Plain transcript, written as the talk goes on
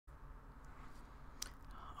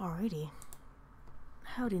Alrighty.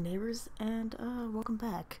 Howdy neighbors, and welcome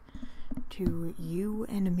back to You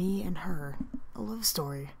and Me and Her, a love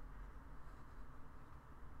story.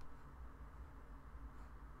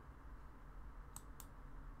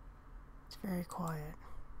 It's very quiet.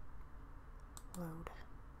 Load.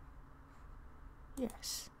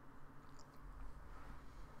 Yes.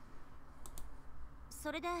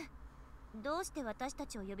 それでどうして私た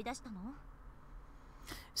ちを呼び出したの?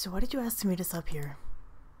 So why did you ask to meet us up here?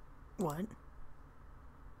 What?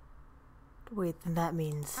 Wait, then that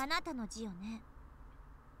means あなたの字よね。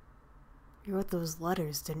 you wrote those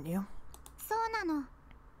letters, didn't you? そうなの。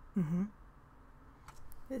 Mm-hmm.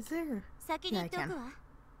 Is there? 先に言っておくわ。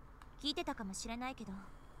聞いてたかもしれないけど。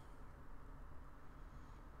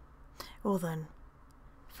 Well then,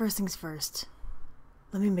 first things first.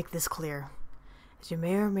 Let me make this clear, as you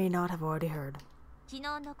may or may not have already heard. 昨日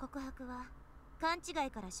の告白は勘違い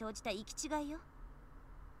から生じた行き違いよ。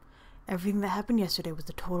 Everything that happened yesterday was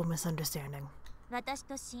a total misunderstanding. 私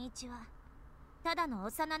と新一はただの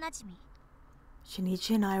幼なじみ。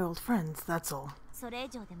 Shinichi and I are old friends, that's all. それ以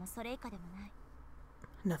上でもそれ以下でもない。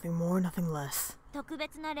 Nothing more, nothing less. 特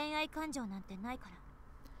別な恋愛感情なんてないか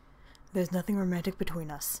ら。 There's nothing romantic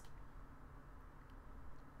between us.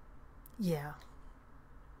 Yeah.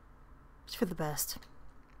 It's for the best.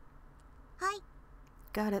 はい。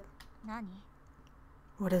 Got it. 何?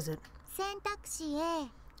 What is it? 選択肢 A。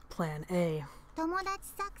 Plan A. 友達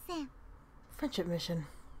作戦。 Friendship mission.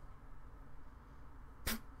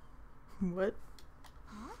 What?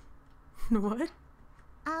 は? What?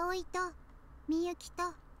 葵とみゆきと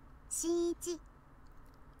新一。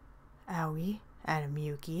 Aoi, and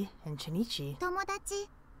Miyuki, and Shinichi. 友達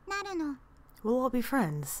なるの。 We'll all be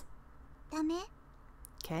friends. ダメ?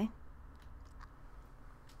 Okay?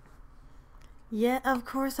 Yeah, of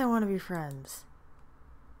course I want to be friends.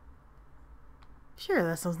 Sure,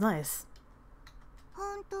 that sounds nice.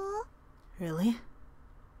 本当? Really?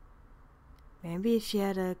 Maybe if she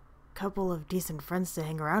had a couple of decent friends to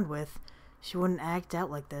hang around with, she wouldn't act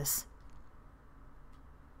out like this.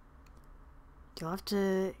 You'll have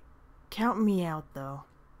to count me out, though.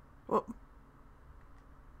 Well,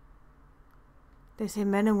 they say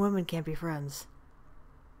men and women can't be friends.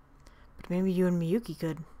 But maybe you and Miyuki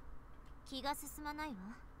could. 気が進まないわ。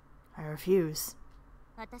 I refuse.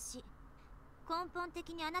 私、根本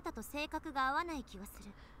的にあなたと性格が合わない気がす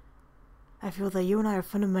る。 I feel that you and I are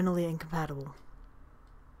fundamentally incompatible.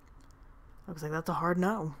 Looks like that's a hard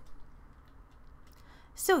no.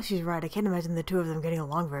 Still, she's right. I can't imagine the two of them getting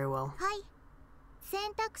along very well. はい。選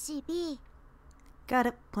択肢 B。 Got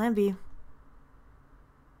it. Plan B.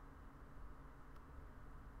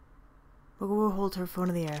 We'll hold her phone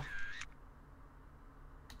in the air.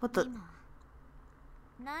 What the? 今、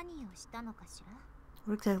何をしたのかしら?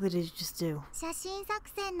 What exactly did you just do? 写真作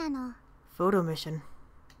戦なの。 Photo mission.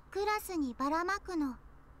 クラスにばらまくの。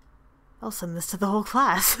 I'll send this to the whole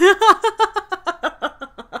class.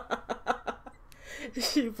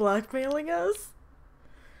 Is she blackmailing us?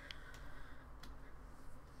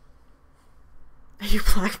 Are you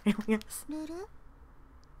blackmailing us? ルル?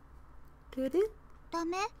 Did it? ダ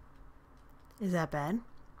メ? Is that bad?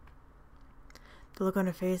 The look on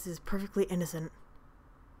her face is perfectly innocent.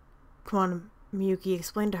 Come on, Miyuki,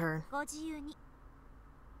 explain to her. ご自由に。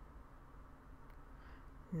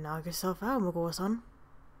 Knock yourself out, Mugowa-san.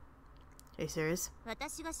 Are you serious?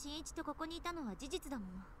 私が新一とここにいたのは事実だも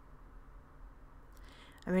の。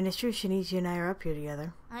 I mean, it's true Shinichi and I are up here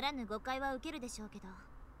together. あらぬ誤解は受けるでしょうけど、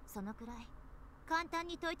そのくらい簡単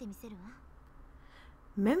に解いてみせるわ。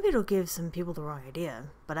 Maybe it'll give some people the wrong idea,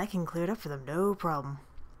 but I can clear it up for them, no problem.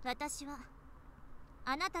 私は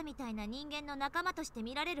あなたみたいな人間の仲間として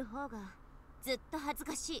見られる方がずっと恥ず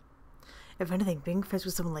かしい。 If anything, being friends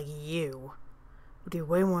with someone like you would be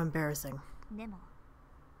way more embarrassing. でも、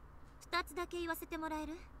二つだけ言わせてもらえ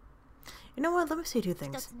る? You know what? Let me say two 一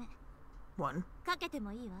things. つ目、 One, かけて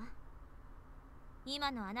もいいわ。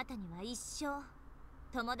今のあなたには一生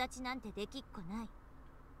友達なんてできっこない。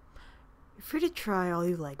 you're free to try all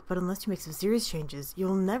you like, but unless you make some serious changes,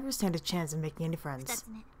 you'll never stand a chance of making any 二 friends. つ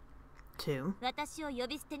目、 Two, 私を呼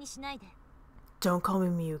び捨てにしないで。 don't call me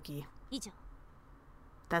Miyuki. 以上。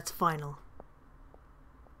 That's final.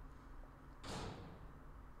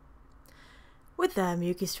 With that,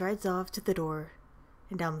 Miyuki strides off to the door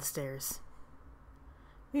and down the stairs.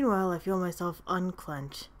 Meanwhile, I feel myself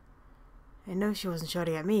unclench. I know she wasn't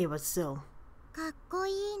shouting at me, but still. かっこ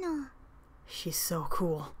いいの。 She's so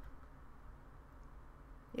cool.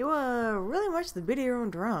 You, really much the beat of your own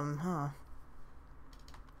drum, huh?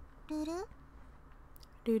 ルル?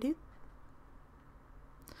 Doo-doo.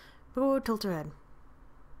 Bobo tilts her head.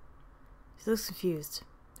 She looks confused.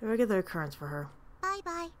 A regular occurrence for her. バイ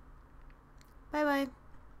バイ。 Bye bye.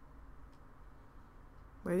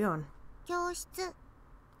 Where are you going? 教室。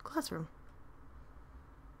 Classroom.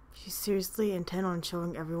 She's seriously intent on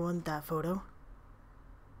showing everyone that photo?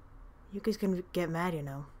 Yuki's gonna get mad, you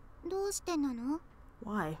know. どうしてなの？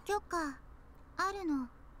 Why? 許可あるの。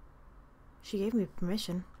 She gave me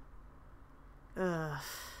permission. Ugh.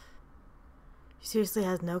 She seriously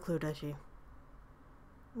has no clue, does she?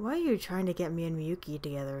 Why are you trying to get me and Miyuki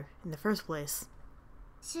together in the first place?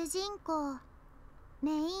 主人公、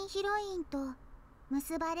メインヒロインと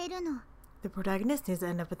結ばれるの。 The protagonist needs to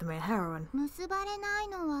end up with the main heroine. 結ばれない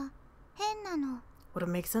のは変なの。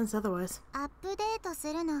 Wouldn't make sense otherwise. アップデート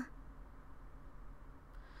するの。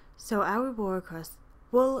 So our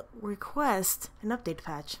will request an update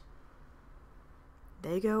patch.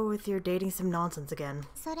 There you go with your dating sim nonsense again.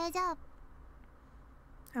 それじゃあ、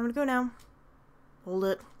 I'm gonna go now. Hold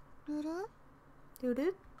it. ルル？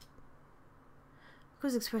 Dude.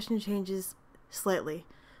 His expression changes slightly,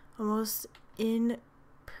 almost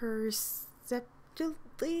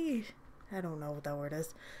imperceptibly. I don't know what that word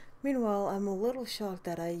is. Meanwhile, I'm a little shocked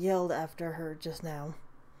that I yelled after her just now.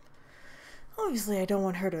 Obviously, I don't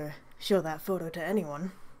want her to show that photo to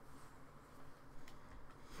anyone.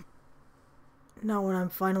 Not when I'm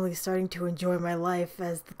finally starting to enjoy my life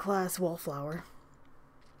as the class wallflower.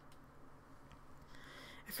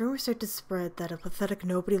 If rumors start to spread that a pathetic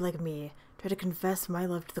nobody like me tried to confess my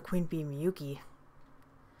love to the queen bee Miyuki,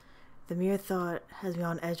 the mere thought has me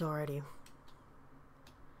on edge already.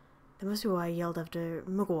 That must be why I yelled after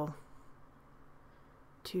Muguo.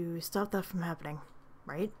 To stop that from happening,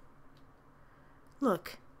 right?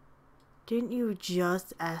 Look, didn't you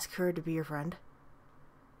just ask her to be your friend?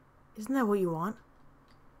 Isn't that what you want?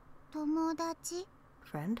 友達？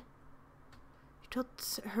 Friend? She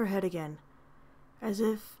tilts her head again, as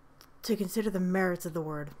if to consider the merits of the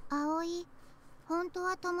word. 葵、本当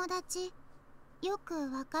は友達？よく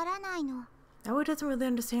わからないの。 Aoi doesn't really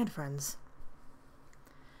understand friends.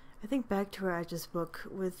 I think back to her address book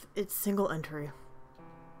with its single entry.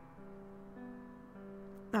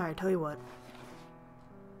 Alright, tell you what.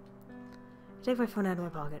 I take my phone out of my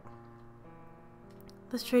pocket.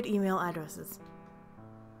 Let's trade email addresses.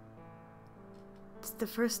 It's the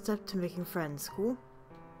first step to making friends, cool?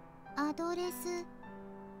 アドレス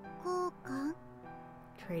交換？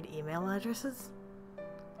 Trade email addresses?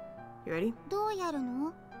 You ready? どうやる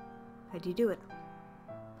の？ How do you do it?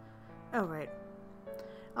 Oh, right.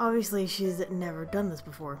 Obviously, she's never done this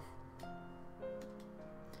before.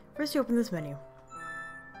 First, you open this menu.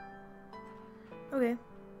 Okay,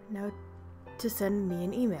 now to send me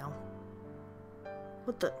an email.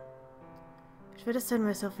 What the? I try to send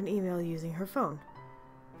myself an email using her phone,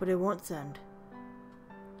 but it won't send.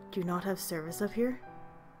 Do you not have service up here?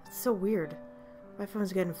 It's so weird. My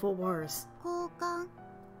phone's getting full bars. 交換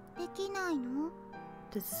できないの？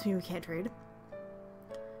 Does this mean we can't trade?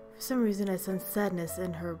 For some reason, I sense sadness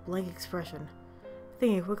in her blank expression.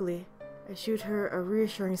 Thinking quickly, I shoot her a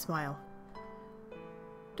reassuring smile.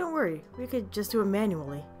 Don't worry, we could just do it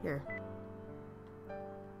manually. Here.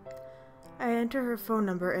 I enter her phone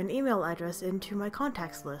number and email address into my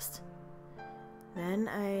contacts list. Then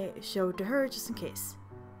I show it to her just in case.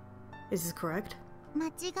 Is this correct? 間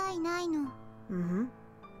違いないの。 Mm-hmm.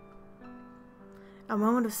 A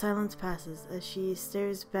moment of silence passes as she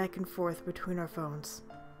stares back and forth between our phones.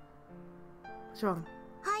 What's wrong?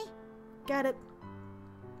 はい、 Got it.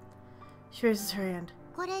 She raises her hand.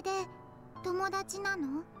 これで友達な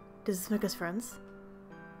の？ Does this make us friends?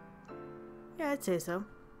 Yeah, I'd say so.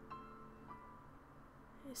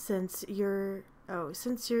 Since you're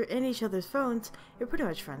in each other's phones, you're pretty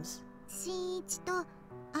much friends. 新一と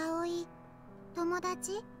葵、友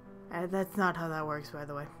達？ That's not how that works, by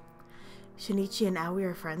the way. Shinichi and Aoi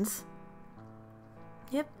are friends.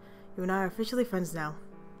 Yep, you and I are officially friends now.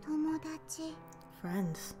 友達。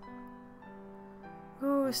 Friends.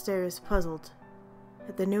 Guru stares, puzzled,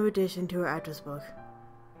 at the new addition to her address book.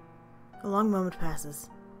 A long moment passes.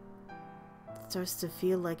 It starts to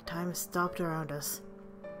feel like time has stopped around us.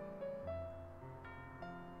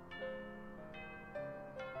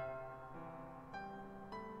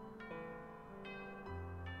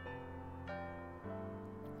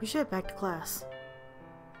 We should head back to class.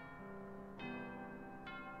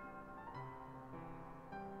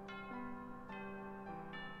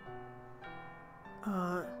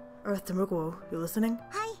 Earth to Muguo, you listening?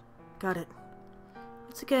 はい、 Got it.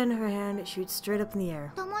 Once again, her hand shoots straight up in the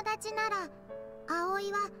air. 友達なら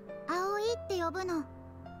葵は葵って呼ぶの。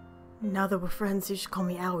 Now that we're friends, you should call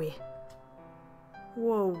me Aoi.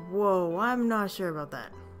 Whoa, I'm not sure about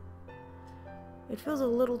that. It feels a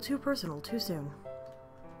little too personal too soon.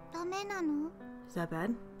 ダメなの? Is that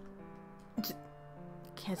bad?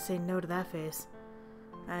 Can't say no to that face.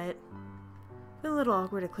 Alright. Feel a little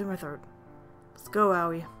awkward to clear my throat. Let's go,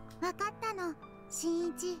 Aoi. わかったの、新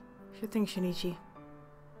一。 Sure thing, Shinichi.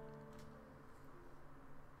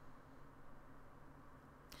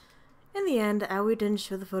 In the end, Aoi didn't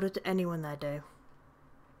show the photo to anyone that day.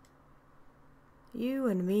 You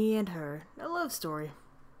and me and her. A love story.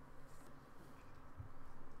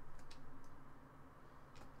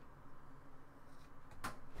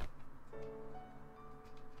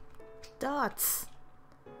 Dots.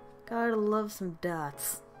 Gotta love some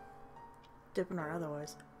dots. Dipping or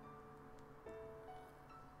otherwise.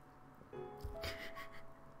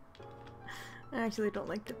 I actually don't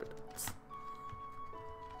like dipping dots.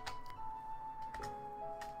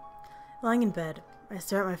 Lying in bed, I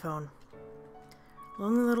stare at my phone.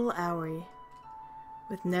 Lonely little Aoi,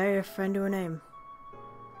 with nary a friend to her name.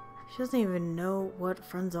 She doesn't even know what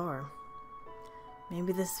friends are.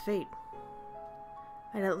 Maybe this is fate.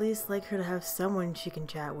 I'd at least like her to have someone she can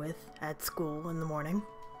chat with at school in the morning.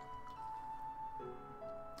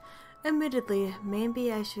 Admittedly,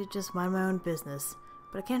 maybe I should just mind my own business,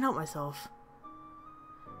 but I can't help myself.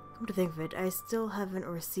 Come to think of it, I still haven't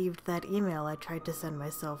received that email I tried to send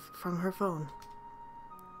myself from her phone.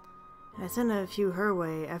 I sent a few her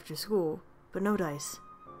way after school, but no dice.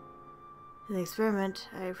 In the experiment,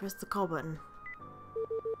 I pressed the call button.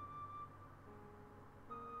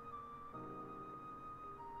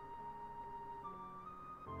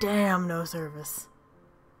 Damn, no service.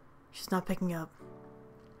 She's not picking up.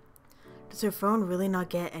 Does her phone really not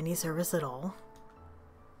get any service at all?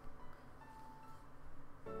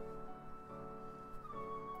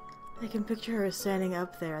 I can picture her standing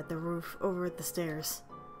up there at the roof over at the stairs.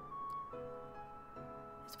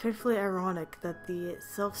 It's painfully ironic that the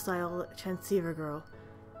self-styled transceiver girl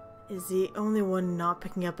is the only one not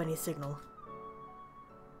picking up any signal.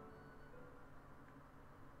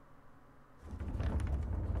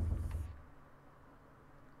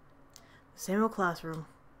 Same old classroom.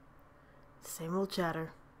 Same old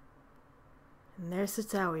chatter. And there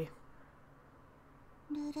sits Aoi.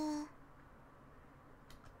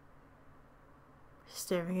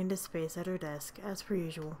 Staring into space at her desk, as per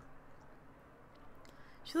usual.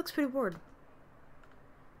 She looks pretty bored.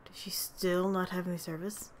 Does she still not have any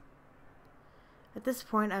service? At this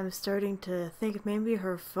point, I'm starting to think maybe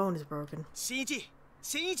her phone is broken. Shinichi!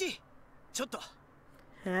 Shinichi! Chotto!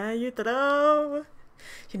 Ah, Yutaro!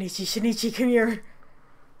 Shinichi, come here!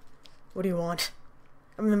 What do you want?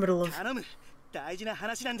 I'm in the middle of... I'm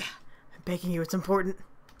begging you, it's important.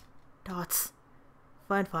 Dots.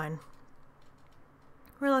 Fine.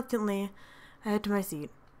 Reluctantly, I head to my seat.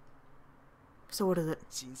 So what is it?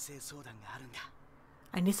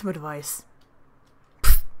 I need some advice.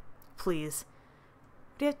 Pfft, please.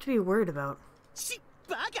 What do you have to be worried about?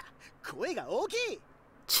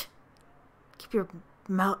 Keep your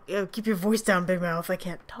mouth, keep your voice down, big mouth. I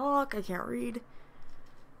can't talk, I can't read.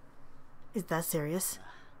 Is that serious?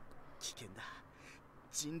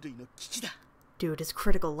 Dude, it's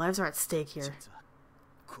critical. Lives are at stake here.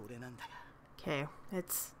 Okay,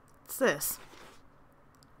 it's this.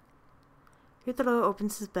 Yutaro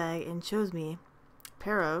opens his bag and shows me a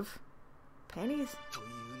pair of panties.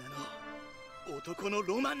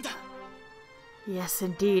 Yes,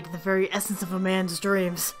 indeed, the very essence of a man's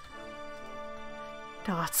dreams.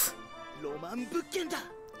 Dots.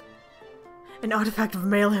 An artifact of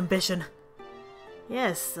male ambition.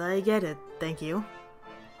 Yes, I get it, thank you.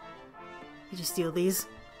 Did you steal these?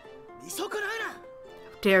 How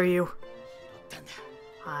dare you?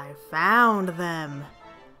 I found them.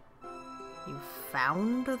 You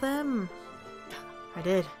found them? I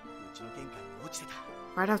did.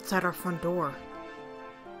 Right outside our front door.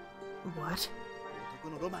 What?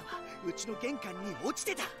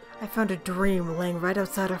 I found a dream laying right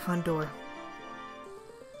outside our front door.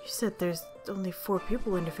 You said there's only 4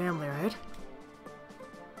 people in your family, right?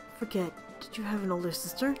 Forget, did you have an older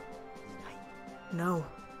sister? No.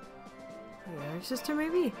 A younger sister,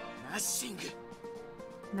 maybe?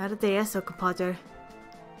 Not de eso, compadre.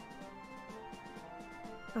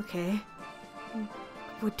 Okay.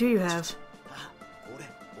 What do you have?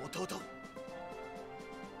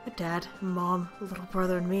 A dad, a mom, a little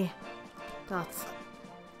brother, and me. Dots.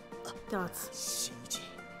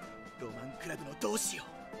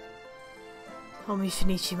 Call me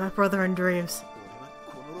Shinichi, my brother in dreams.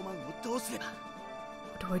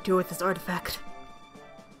 What do I do with this artifact?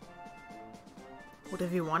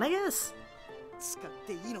 Whatever you want, I guess?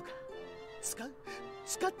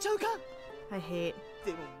 I hate.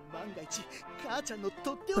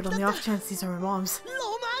 But on the off chance these are my mom's.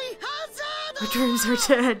 Our dreams are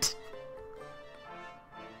dead.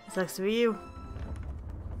 Sucks to be you.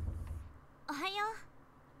 おはよ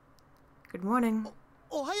Good morning.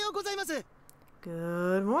 おはようございます。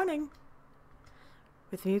 Good morning.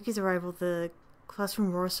 With Miyuki's arrival, the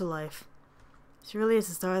classroom roars to life. She really is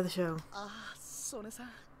the star of the show. ああ、ソネさん。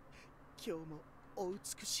今日もお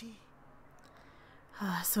美しい。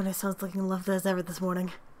Sone sounds looking lovely as ever this morning.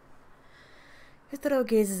 Yotaro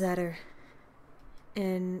gazes at her.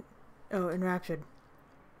 Enraptured.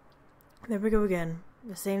 There we go again.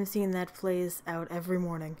 The same scene that plays out every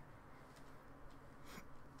morning.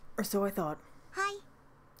 Or so I thought. う。はい。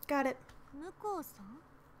 Got it. 向こうさん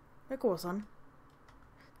Miko-san.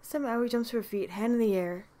 This time Aoi jumps to her feet, hand in the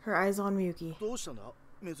air, her eyes on Miyuki. どうしたんだ？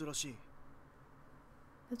珍しい。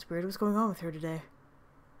 That's weird. What's going on with her today?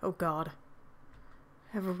 Oh god.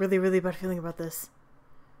 I have a really, really bad feeling about this.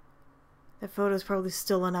 That photo is probably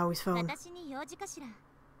still on Aoi's phone. 私に用事かしら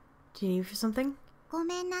Do you need for something? ご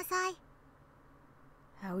めんなさい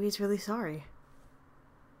Aoi is really sorry.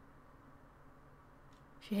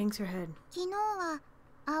 She hangs her head. 昨日は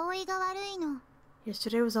葵が悪いの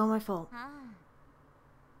Yesterday was all my fault. あ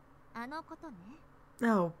ああのことね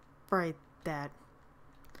Oh, right, that.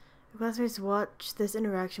 The classmates watch this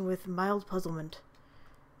interaction with mild puzzlement.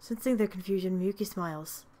 Sensing their confusion, Miyuki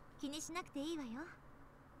smiles. 気にしなくていいわよ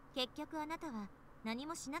結局あなたは何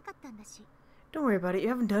もしなかったんだし Don't worry about it, you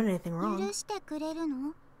haven't done anything 許 wrong. してくれる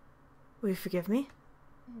の Will you forgive me?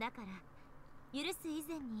 だから許す以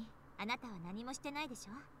前にあなたは何もしてないでし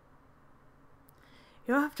ょ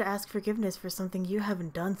You don't have to ask forgiveness for something you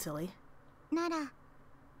haven't done, silly. なら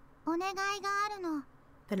お願いがあるの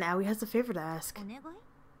Then Aoi has a favor to ask. お願い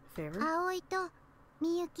Favor? 葵と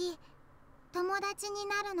みゆき友達に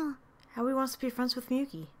なるの Aoi wants to be friends with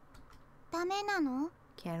Miyuki. ダメなの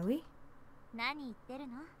Can we? 何言ってる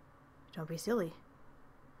の Don't be silly.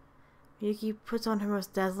 Miyuki puts on her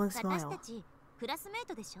most dazzling 私 smile. たちクラスメー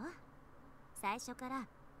トでしょ最初から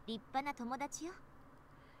立派な友達よ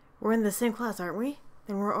We're in the same class, aren't we?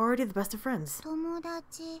 Then we're already the best of friends. 友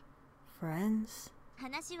達 Friends?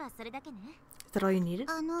 話はそれだけね Is that all you needed?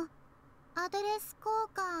 アドレス交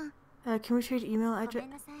換 Can we trade email ごめ address? ん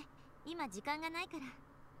なさい今時間がないから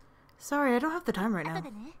Sorry, I don't have the time right 後 now.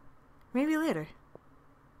 でね Maybe later.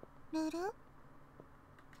 ル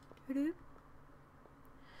ル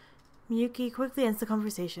Miyuki quickly ends the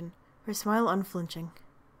conversation, her smile unflinching.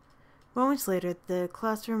 Moments later, the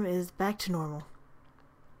classroom is back to normal.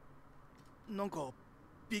 なんか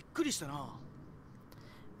びっくりしたな。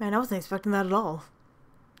 Man, I wasn't expecting that at all.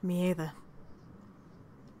 Me either.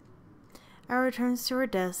 Ara returns to her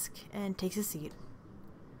desk and takes a seat.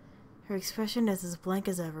 Her expression is as blank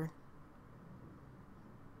as ever.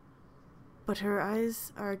 But her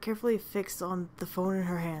eyes are carefully fixed on the phone in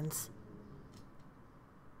her hands.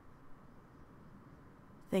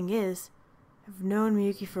 Thing is, I've known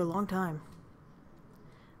Miyuki for a long time.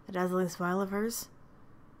 The dazzling smile of hers,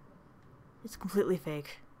 it's completely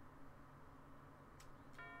fake.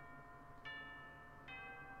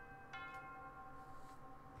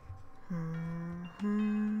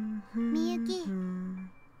 Miyuki.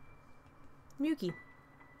 Miyuki.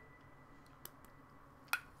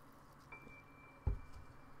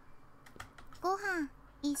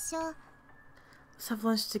 Let's have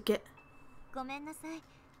lunch to get. ごめんなさい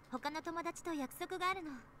他の友達と約束があるの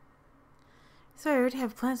Sorry, I already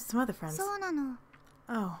have plans with some other friends. そうなの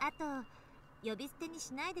Oh. あと呼び捨てに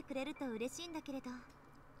しないでくれると嬉しいんだけれど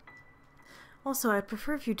Also, I'd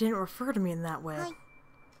prefer if you didn't refer to me in that way. はい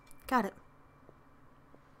Got it.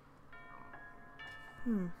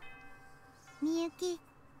 みゆき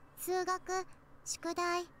数学宿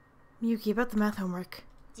題 Miyuki, about the math homework.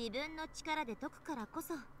 自分の力で解くからこ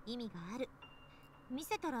そ意味がある見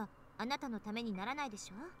せたらあなたのためにならないで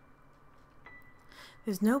しょ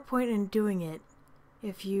There's no point in doing it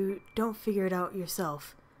if you don't figure it out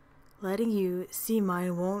yourself. Letting you see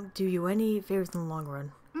mine won't do you any favors in the long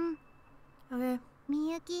run. うん Okay.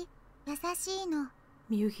 みゆき優しいの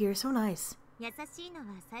Miyuki, you're so nice. 優しいのは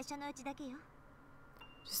最初のうちだけよ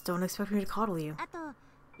Just don't expect me to coddle you. あと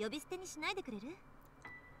呼び捨てにしないでくれる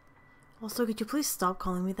Also, could you please stop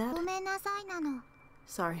calling me ご that? めんなさいなの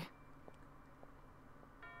Sorry.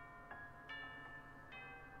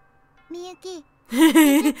 みゆき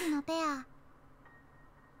技術のペア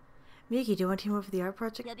Miyuki, do you want to team up for the art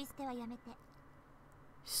project? 呼び捨てはやめて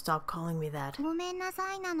Stop calling me that. ごめんな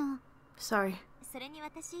さいなの Sorry. それに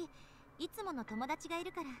私いつもの友達がい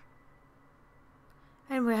るから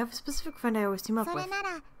Anyway, I have a specific friend I always team up それ with. な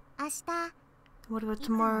ら明日 What about い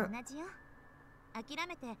つも tomorrow? 同じよ諦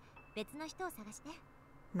めて別の人を探して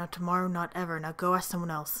Not tomorrow, not ever. Now go ask someone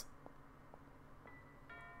else.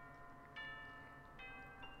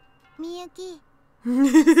 みゆき帰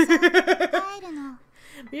るの。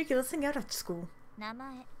 Miyuki, let's hang out after school. 名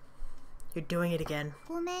前 You're doing it again.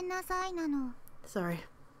 ごめんなさいなの。 Sorry.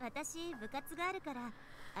 私部活があるから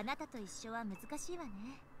あなたと一緒は難しいわね。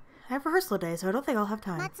 I have rehearsal today, so I don't think I'll have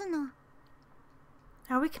time. 待つの。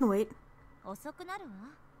 Now we can wait. 遅くなるわ。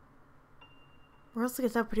 Rehearsal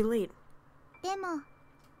gets out pretty late. でも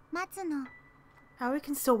待つの。 Now we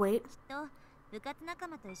can still wait. きっと部活仲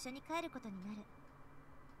間と一緒に帰ることになる。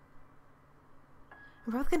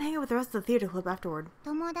 We're both gonna hang out with the rest of the theater club afterward.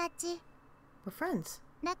 友達 We're friends.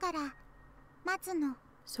 だから待つの。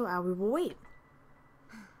 So we will wait.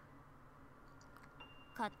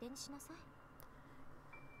 勝手にしなさい。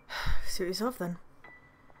 Suit yourself then.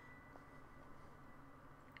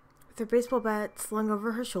 With her baseball bat slung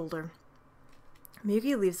over her shoulder,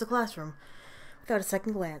 Miyuki leaves the classroom without a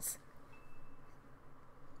second glance.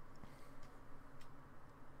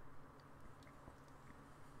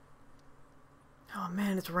 Oh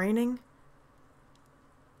man, it's raining.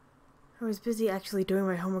 I was busy actually doing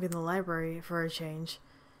my homework in the library for a change,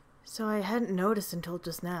 so I hadn't noticed until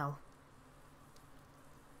just now.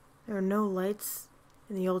 There are no lights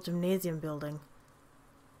in the old gymnasium building,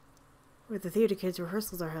 where the theater kids'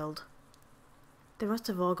 rehearsals are held. They must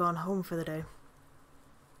have all gone home for the day.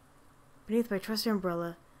 Beneath my trusty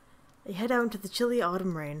umbrella, I head out into the chilly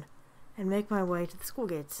autumn rain and make my way to the school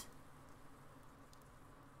gates.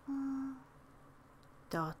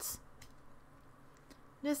 Dots.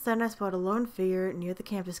 Just then I spot a lone figure near the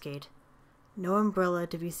campus gate. No umbrella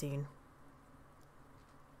to be seen.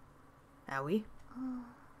 Owie?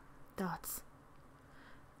 Dots.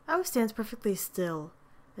 Owie stands perfectly still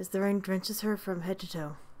as the rain drenches her from head to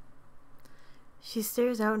toe. She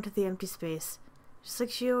stares out into the empty space, just like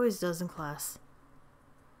she always does in class.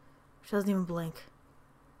 She doesn't even blink.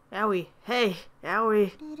 Owie! Hey!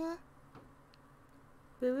 Owie! ルル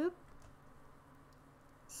Boop boop.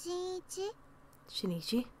 しんいち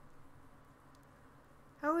Shinichi.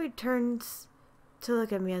 Owie turns to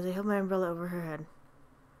look at me as I hold my umbrella over her head.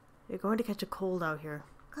 You're going to catch a cold out here.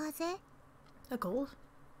 風 A cold?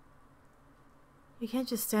 You can't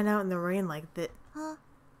just stand out in the rain like that. あ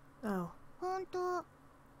Oh. ほんと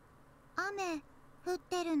雨降っ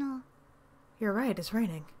てるの。 You're right, it's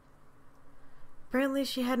raining. Apparently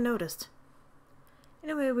she hadn't noticed.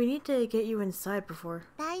 Anyway, we need to get you inside before.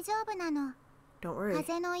 大丈夫なの。 Don't worry.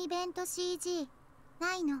 風のイベント CG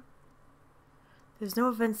ないの。 There's no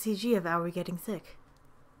event CG of Owie getting sick.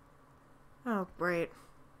 Oh, great.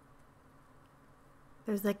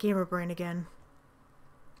 There's that gamer brain again.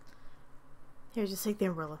 Here, just take the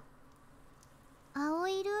umbrella. 青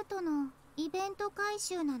いルートのイベント回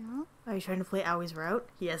収なの？ Are you trying to play Owie's route?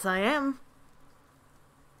 Yes, I am.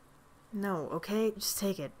 No, okay? Just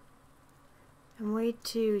take it. I'm way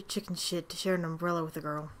too chicken shit to share an umbrella with a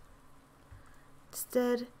girl.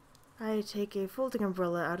 Instead, I take a folding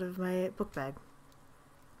umbrella out of my book bag.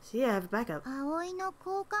 See, I have a backup. 葵の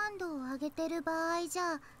好感度を上げてる場合じ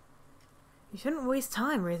ゃ You shouldn't waste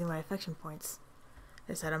time raising my affection points.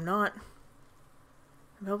 I said I'm not.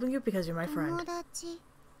 I'm helping you because you're my 友 friend. 達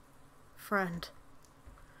Friend.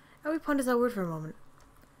 Owie ponders that word for a moment.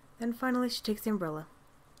 Then finally she takes the umbrella.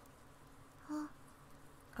 あ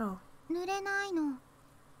Oh, 濡れないの。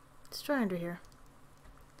 it's dry under here.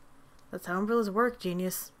 That's how umbrellas work,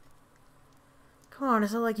 genius. Come on,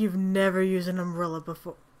 it's not like you've never used an umbrella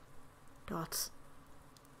before. Dots.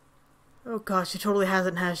 Oh gosh, she totally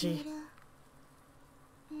hasn't, has ル she?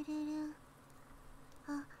 ルルルル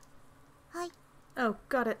あはい Oh,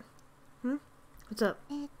 got it. Hmm? What's up?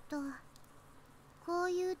 こう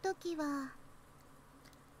いう時は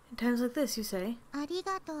In times like this, you say, あり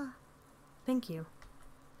がとう thank you.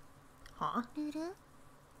 Huh? ルル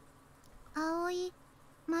葵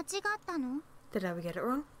間違ったの？ Did I get it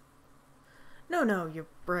wrong? No, no, you're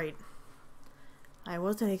right. I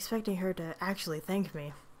wasn't expecting her to actually thank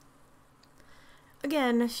me.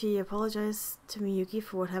 Again, she apologized to Miyuki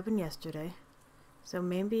for what happened yesterday, so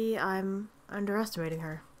maybe I'm underestimating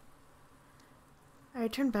her. I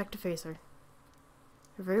turned back to face her.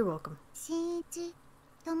 You're very welcome. 新一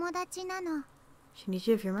友達なの。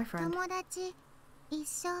 Shinichi, if you're my friend, 友達一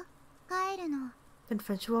緒帰るの。 then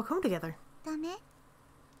friends should walk home together. ダメ？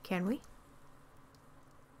 Can we?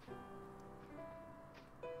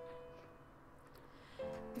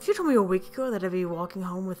 If you told me a week ago that I'd be walking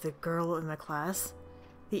home with the girl in my class,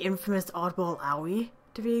 the infamous oddball Owie,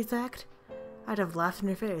 to be exact, I'd have laughed in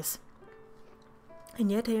your face.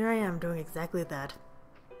 And yet here I am doing exactly that.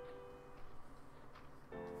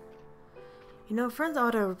 You know, friends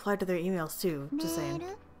ought to reply to their emails too, メ just ー saying. ル？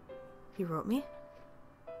 You wrote me?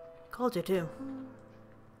 Called you too.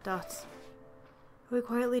 Dots. Aoi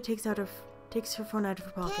quietly takes her phone out of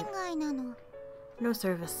her 県 pocket. 外なの。 No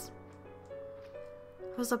service.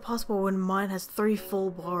 How is that possible when mine has 3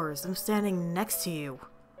 full bars? I'm standing next to you.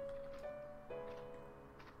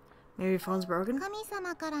 Maybe your phone's broken? 神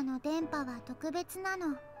様からの電波は特別な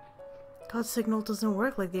の。 God's signal doesn't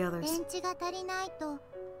work like the 電 others. 池が足りないと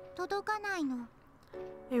届かないの。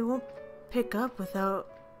 It won't pick up without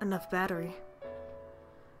enough battery.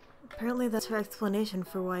 Apparently that's her explanation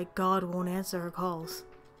for why God won't answer her calls.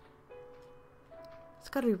 It's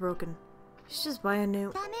gotta be broken. You should just buy a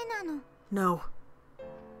new... ダメなの。 No.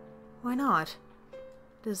 Why not?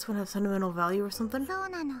 Does this one have sentimental value or something? そう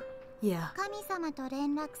なの。 Yeah. 神様と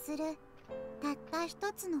連絡するたった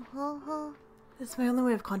一つの方法。 It's my only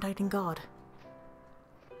way of contacting God.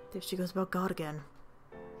 There she goes about God again.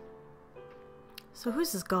 So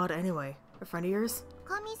who's this God anyway? A friend of yours?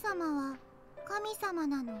 神様は神様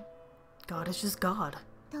なの。 God is just God.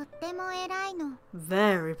 とっても偉いの。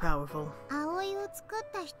 Very powerful. 葵を作っ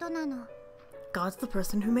た人なの。 God's the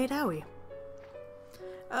person who made Aoi.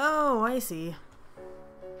 Oh, I see.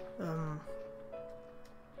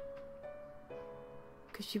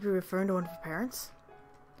 Could she be referring to one of her parents?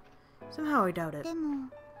 Somehow I doubt it. でも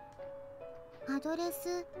アドレ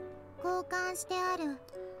ス交換してある。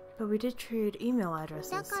 But we did trade email だ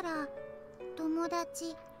addresses. から友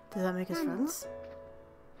達。 Does that make us friends?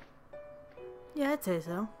 Yeah, I'd say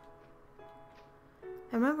so.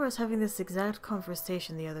 I remember us having this exact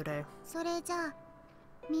conversation the other day. それじゃあ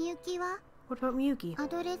みゆきは What about Miyuki? ア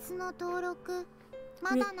ドレスの登録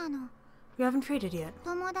まだなの。 We haven't traded yet,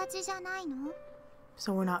 友達じゃないの。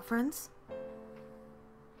 so we're not friends?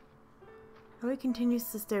 Aoi continues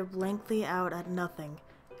to stare blankly out at nothing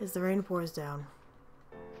as the rain pours down.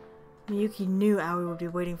 Miyuki knew Aoi would be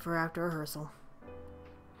waiting for her after rehearsal.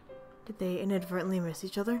 Did they inadvertently miss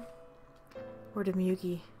each other? Or did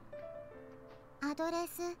Miyuki... アドレ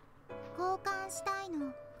ス交換したい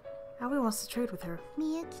の。 Aoi wants to trade with her.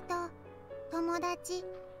 みゆきと友達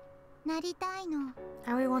なりたいの。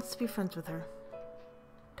 Aoi wants to be friends with her.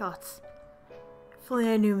 Dots. If only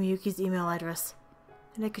I knew Miyuki's email address,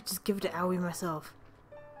 and I could just give it to Aoi myself.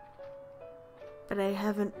 But I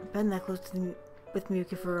haven't been that close with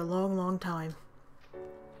Miyuki for a long, long time.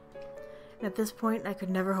 And at this point, I could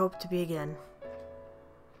never hope to be again.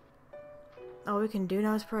 All we can do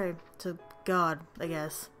now is pray. To God, I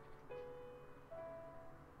guess.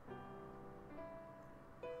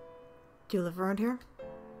 Do you live around here?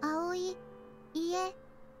 葵家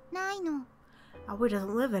ないの。 Aoi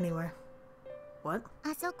doesn't live anywhere. What?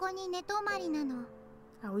 あそこに寝泊まりなの。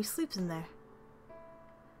 Aoi sleeps in there.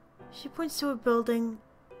 She points to a building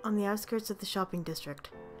on the outskirts of the shopping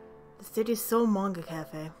district. The city's sole manga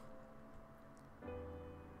cafe.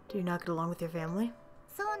 Do you not get along with your family?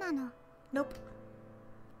 そうなの。 Nope.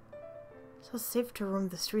 So it's safe to roam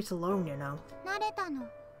the streets alone, you know. 慣れたの。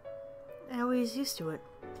 Aoi's used to it.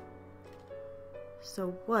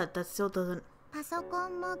 So what? That still doesn't... パソコ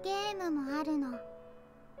ンもゲームもあるの。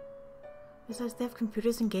 Besides, they have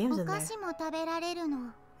computers and games お in 菓 there. 子も食べられるの。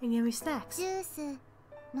 And yummy snacks. ジュース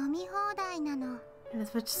飲み放題なの。 And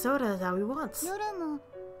as much soda as Aoi wants. 夜も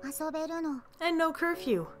遊べるの。 And no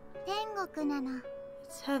curfew. 天国なの。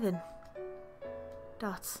 It's heaven.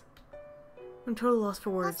 Dots. I'm total lost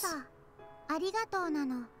for words. 朝ありがとうな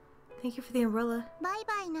の。 Thank you for the umbrella. バイ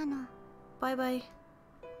バイなの。 Bye bye.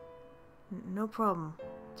 No problem.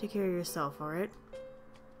 Take care of yourself, alright?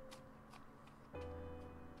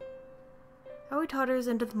 Aoi totters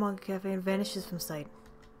into the manga cafe and vanishes from sight.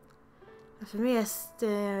 And for me, I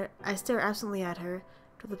stare absently at her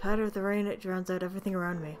till the patter of the rain drowns out everything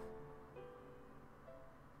around me.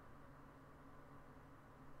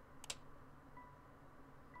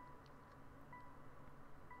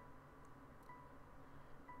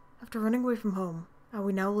 After running away from home,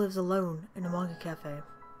 Aoi now lives alone in a manga cafe.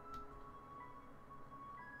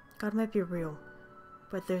 God might be real,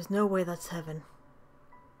 but there's no way that's heaven.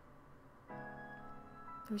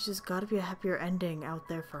 There's just gotta be a happier ending out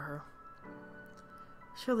there for her.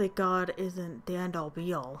 Surely God isn't the end-all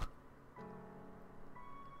be-all.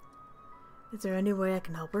 Is there any way I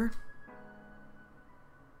can help her?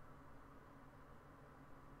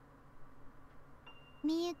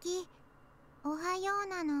 みゆき、おはよう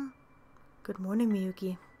なの。 Good morning,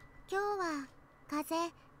 Miyuki. 今日は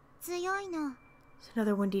風強いの。 It's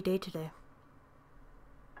another windy day today.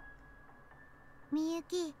 みゆ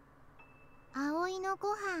き、葵のご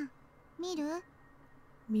飯見る？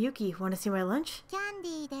 Miyuki, wanna see my lunch? キャンデ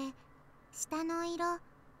ィーで舌の色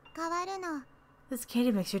変わるの。 This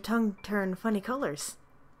candy makes your tongue turn funny colors.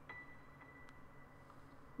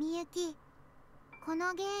 みゆき、こ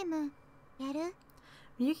のゲームやる？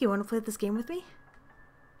 Miyuki, wanna play this game with me?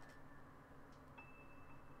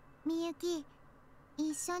 みゆき、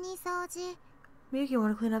一緒に掃除。 Miyuki,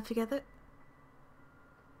 wanna clean up together?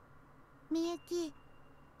 みゆき、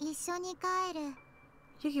一緒に帰る。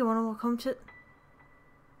 Yuki, wanna walk home to...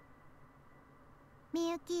 み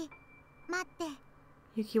ゆき、待って。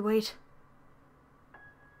 Yuki, wait.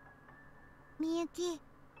 みゆき、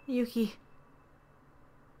 Miyuki.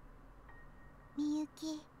 みゆ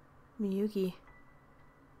き。 Miyuki.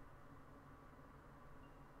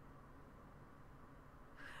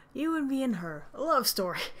 You and me and her. A love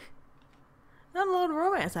story. Not a lot of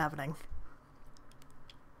romance happening.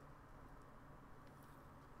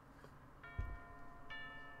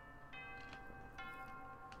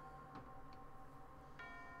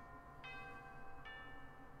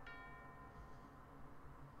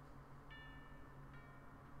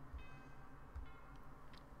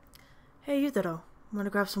 Hey, Yutaro. Wanna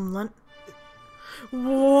grab some lunch?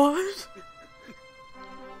 What?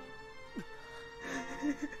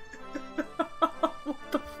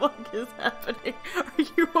 What the fuck is happening? Are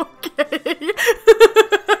you okay?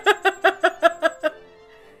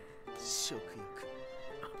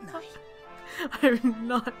 I'm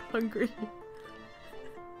not hungry.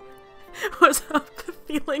 What's up with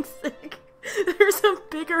feeling sick? There's a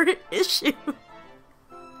bigger issue.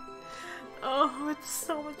 Oh, it's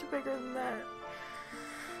so much bigger than that.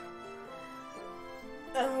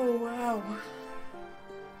 Oh, wow.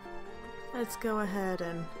 Let's go ahead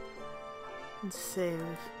and save.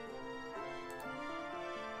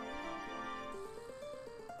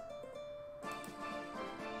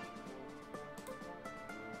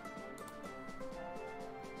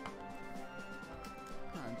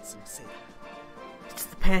 It's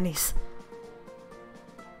the panties.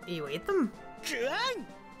 You ate them?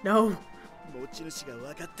 No.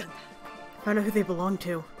 Find out who they belong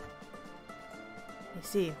to. I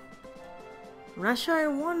see. I'm not sure I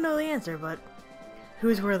want to know the answer, but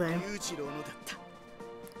whose were they?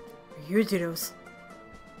 Yujiro's.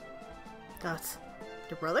 That's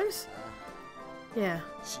your brothers? Yeah.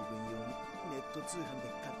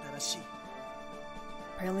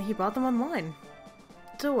 Apparently he bought them online.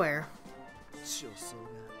 To where? He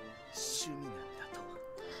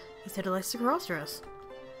said he likes to cross-dress.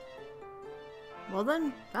 Well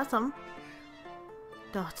then, that's him.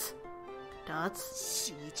 Dots.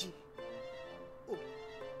 Dots?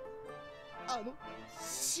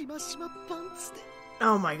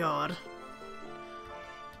 Oh my god.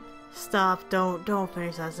 Stop, don't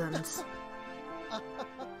finish that sentence.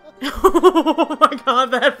 Oh my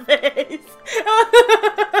god, that face!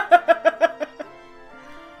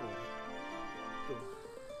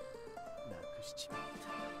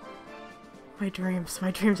 My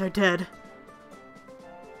dreams are dead.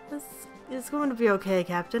 This is going to be okay,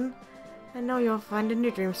 Captain. I know you'll find a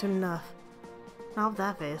new dream soon enough. Not with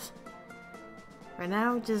that face. Right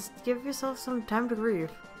now, just give yourself some time to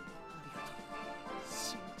grieve.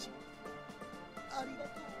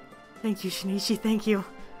 Thank you, Shinichi, thank you.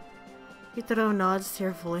 Yutaro nods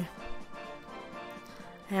tearfully.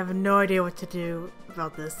 I have no idea what to do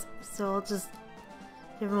about this, so I'll just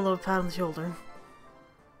give him a little pat on the shoulder.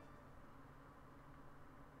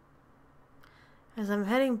 As I'm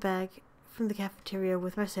heading back from the cafeteria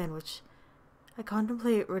with my sandwich, I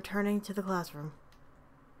contemplate returning to the classroom.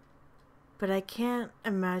 But I can't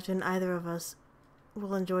imagine either of us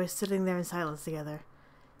will enjoy sitting there in silence together.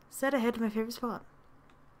 Instead, I head to my favorite spot.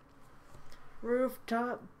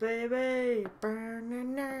 Rooftop, baby,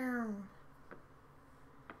 burning down.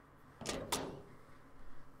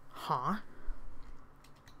 Huh?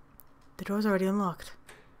 The door's already unlocked.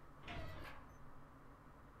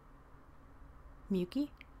 Miyuki?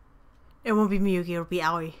 It won't be Miyuki, it'll be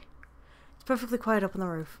Aoi. It's perfectly quiet up on the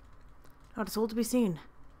roof. Not a soul to be seen.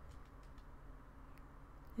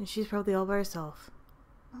 And she's probably all by herself.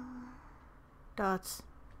 Dots.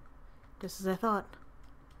 Just as I thought.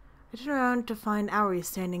 I turn around to find Aoi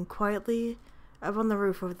standing quietly up on the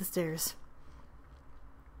roof over the stairs.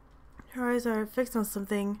 Her eyes are fixed on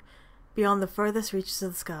something beyond the furthest reaches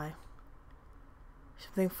of the sky.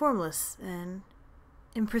 Something formless and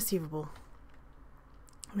imperceivable.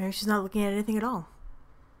 Maybe she's not looking at anything at all.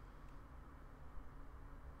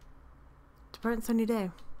 It's a bright and sunny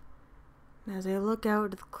day. And as I look out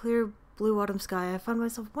at the clear blue autumn sky, I find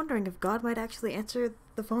myself wondering if God might actually answer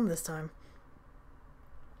the phone this time.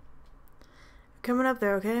 Coming up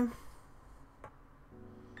there, okay?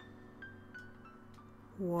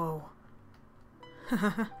 Whoa.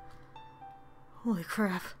 Holy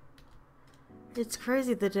crap. It's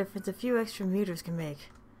crazy the difference a few extra meters can make.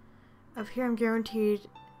 Up here I'm guaranteed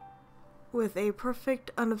with a perfect,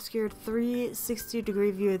 unobscured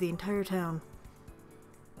 360-degree view of the entire town.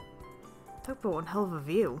 Talk about one hell of a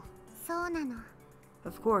view. そうなの。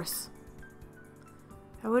 Of course.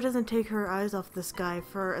 Howdy doesn't take her eyes off the sky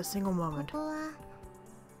for a single こ moment. こは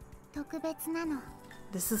特別なの。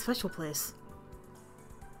 This is a special place.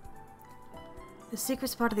 The secret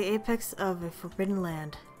spot at the apex of a forbidden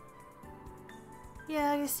land.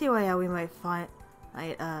 Yeah, I can see why we might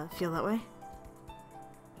feel that way.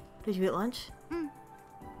 Did you eat lunch?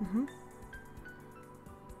 Mm-hmm.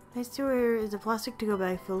 Next to her is a plastic to-go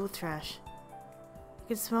bag filled with trash.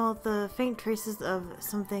 You can smell the faint traces of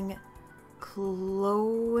something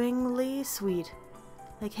cloyingly sweet,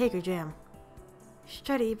 like cake or jam. You should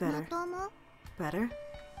try to eat better. まとも Better?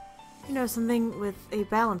 You know, something with a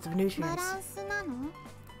balance of バ nutrients. ランスなの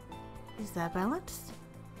Is that balanced?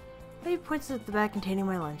 He points at the bag containing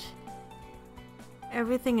my lunch.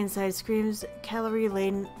 Everything inside screams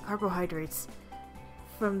calorie-laden carbohydrates.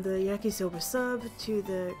 From the yakisoba sub, to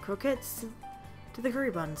the croquettes, to the curry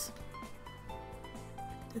buns.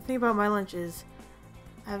 The thing about my lunch is,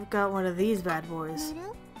 I've got one of these bad boys.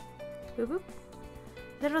 塗る Boop boop.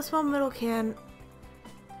 There's a small metal can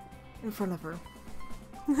in front of her.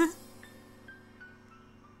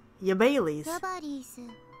 Ya Baileys. ラバリース。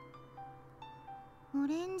オ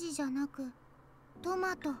レンジじゃなくト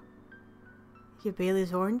マト。 Ya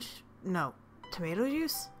Bailey's orange? No. Tomato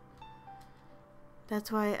juice?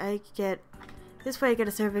 That's why I get... This way I get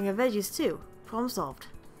a serving of veggies too. Problem solved.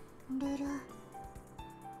 ルル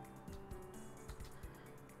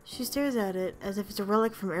She stares at it as if it's a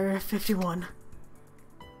relic from Area 51.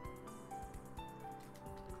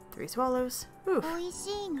 3 swallows. Oof. おいし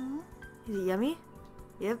いの Is it yummy?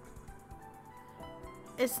 Yep.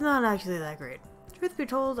 It's not actually that great. Truth be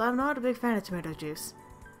told, I'm not a big fan of tomato juice.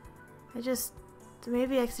 I just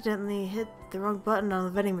maybe accidentally hit the wrong button on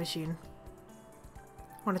the vending machine.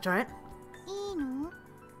 Want to try it? いいの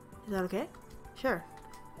Is that okay? Sure.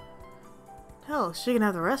 Hell, she can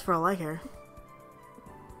have the rest for all I care.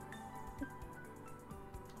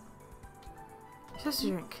 Just a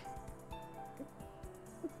drink.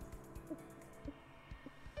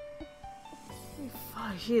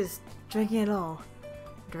 Fuck, she is drinking it all.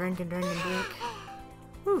 Drink and drink and drink.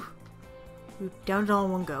 Whew. We downed it all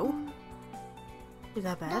in one go. Is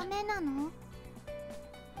that ダ bad? メなの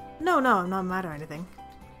No, no, I'm not mad or anything.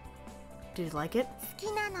 Did you like it? 好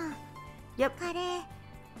きなの Yep. カレー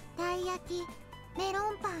たい焼きメ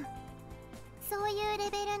ロンパンそういうレ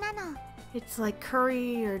ベルなの It's like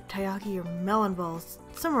curry or taiyaki or melon balls.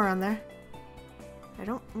 Somewhere around there. I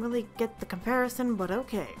don't really get the comparison, but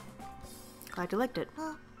okay. Glad you liked it.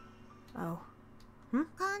 あ Oh.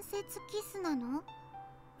 関節キスなの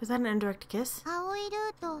Was that an indirect kiss? 青いル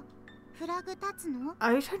ートフラグ立つの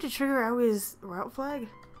Are you trying to trigger Aoi's route flag?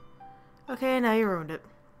 Okay, now you ruined it.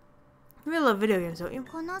 You really love video games, don't you?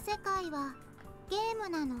 この世界はゲーム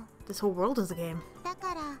なの This whole world is a game. だ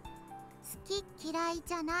から好き嫌い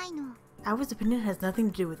じゃないの Aoi's opinion has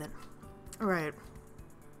nothing to do with it. Right.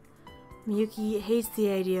 Miyuki hates the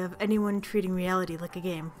idea of anyone treating reality like a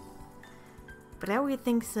game. But Aoi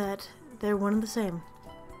thinks that they're one and the same.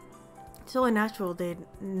 It's only natural they'd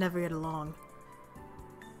never get along.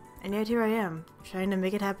 And yet here I am, trying to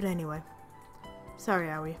make it happen anyway. Sorry,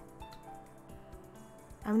 Aoi.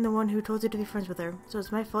 I'm the one who told you to be friends with her, so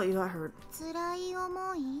it's my fault you got hurt. 辛い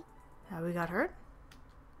思い Aoi got hurt?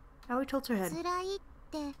 Aoi tilts her head. 辛いっ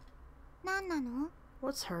て何なの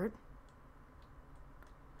What's hurt?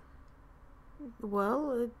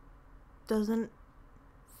 Well, it doesn't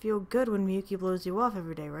feel good when Miyuki blows you off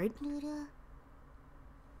every day, right? ルル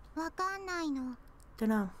わかんないの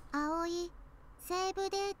Dunno. 葵セーブ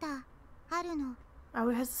データあるの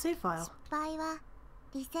Aoi has the save file. 失敗は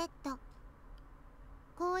リセット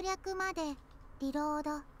攻略までリロー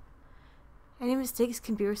ド Any mistakes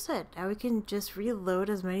can be reset. Aoi can just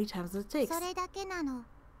reload as many times as it takes. それだけなの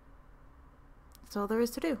That's all there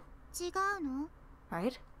is to do, 違うの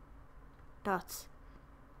right? Dots.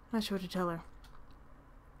 Not sure what to tell her.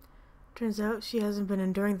 Turns out she hasn't been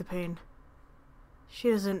enduring the pain. She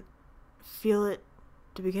doesn't feel it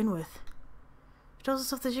to begin with. She tells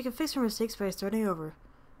herself that she can fix her mistakes by starting over,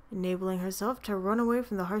 enabling herself to run away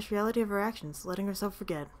from the harsh reality of her actions, letting herself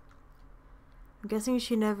forget. I'm guessing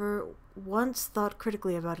she never once thought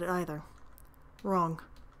critically about it either. Wrong.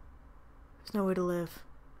 There's no way to live.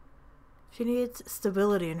 She needs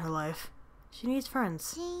stability in her life. She needs friends.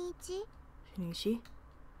 新一 Shinichi.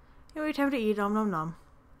 Anyway, time to eat. Nom nom nom.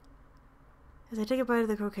 As I take a bite of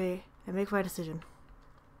the croquet, I make my decision.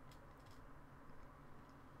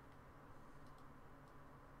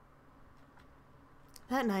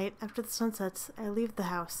 That night, after the sun sets, I leave the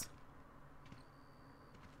house.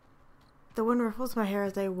 The wind ruffles my hair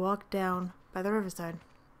as I walk down by the riverside.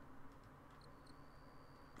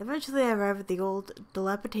 Eventually I arrive at the old,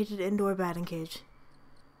 dilapidated indoor batting cage.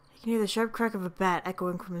 I can hear the sharp crack of a bat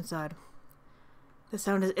echoing from inside. The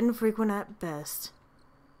sound is infrequent at best.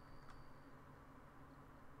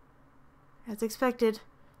 As expected,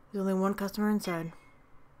 there's only one customer inside.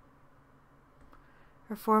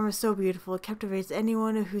 Her form is so beautiful, it captivates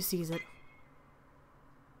anyone who sees it.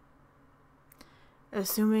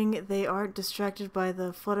 Assuming they aren't distracted by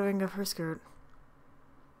the fluttering of her skirt.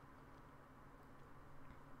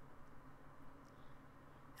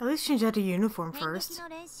 At least change out a uniform first.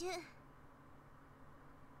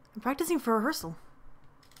 I'm practicing for rehearsal.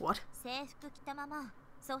 What?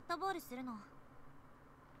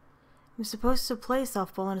 I'm supposed to play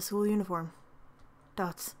softball in a school uniform.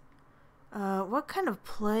 Dots. What kind of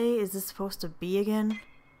play is this supposed to be again?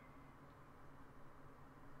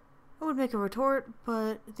 I would make a retort,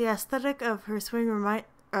 but the aesthetic of her swing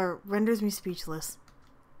renders me speechless.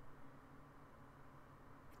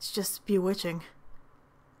 It's just bewitching.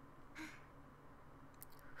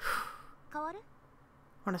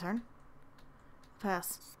 Want a turn?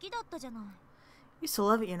 Pass. Used to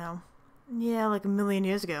love it, you know. Yeah, like a million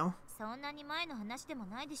years ago.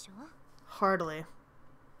 Hardly.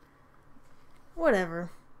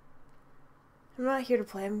 Whatever. I'm not here to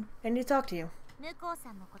play. I need to talk to you.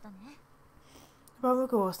 About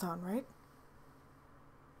Muko-san, right?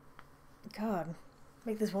 God,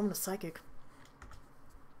 make this woman a psychic.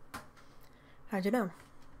 How'd you know?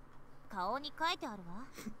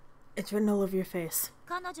 It's written all over your face.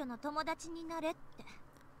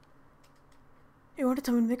 You want to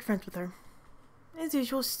tell me to make friends with her. As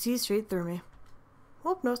usual, she sees straight through me.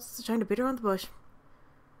 Hope no, it's trying to beat around the bush.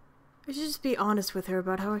 I should just be honest with her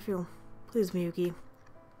about how I feel. Please, Miyuki.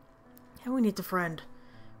 And we need a friend.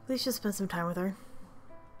 Please just spend some time with her.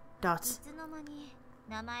 Dots.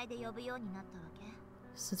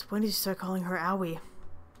 Since when did you start calling her Aoi?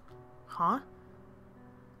 Huh?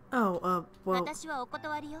 Oh, well...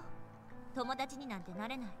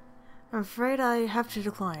 I'm afraid I have to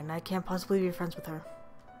decline. I can't possibly be friends with her.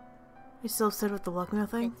 You still upset with the blackmail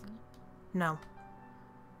thing? No.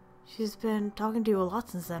 She's been talking to you a lot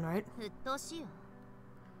since then, right?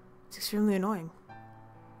 It's extremely annoying.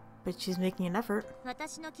 But she's making an effort.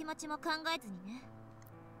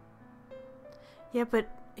 Yeah, but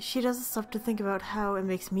she doesn't stop to think about how it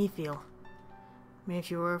makes me feel. I mean, if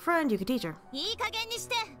you were a friend, you could teach her.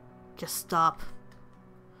 Just stop.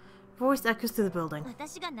 Voice echoes through the building. Do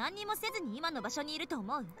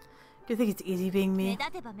you think it's easy being me?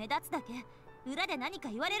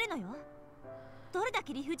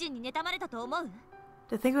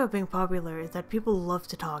 The thing about being popular is that people love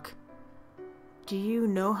to talk. Do you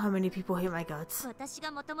know how many people hate my guts?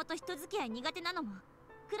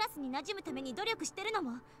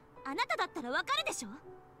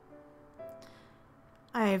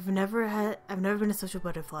 I've never been a social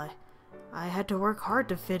butterfly. I had to work hard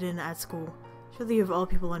to fit in at school. Surely you of all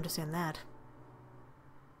people understand that.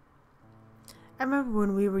 I remember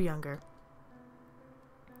when we were younger.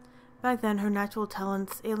 Back then, her natural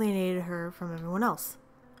talents alienated her from everyone else.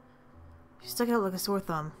 She stuck out like a sore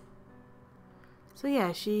thumb. So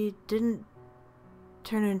yeah, she didn't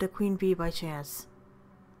turn into Queen Bee by chance.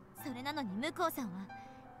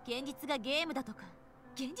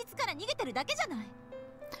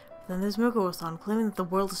 Then there's Muko-san claiming that the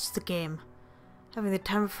world is just a game, having the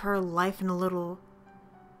time of her life in a little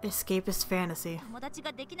escapist fantasy.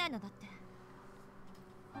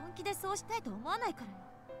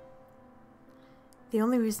 The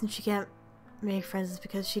only reason she can't make friends is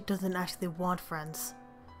because she doesn't actually want friends.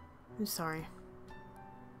 I'm sorry.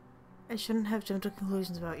 I shouldn't have jumped to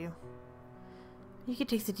conclusions about you. Yuki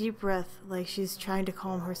takes a deep breath, like she's trying to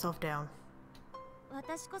calm herself down.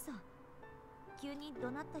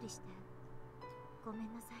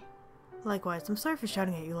 Likewise, I'm sorry for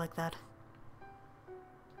shouting at you like that.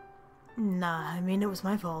 Nah, I mean it was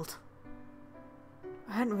my fault.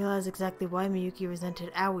 I hadn't realized exactly why Miyuki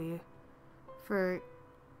resented Aoi for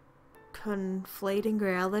conflating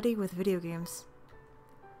reality with video games.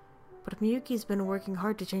 But Miyuki's been working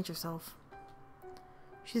hard to change herself.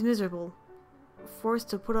 She's miserable, forced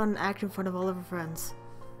to put on an act in front of all of her friends.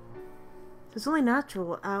 It's only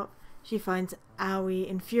natural she finds Aoi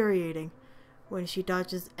infuriating when she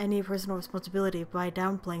dodges any personal responsibility by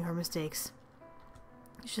downplaying her mistakes.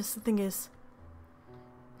 It's just the thing is,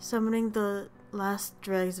 summoning the last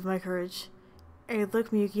dregs of my courage, I look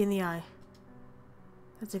Miyuki in the eye.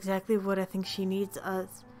 That's exactly what I think she needs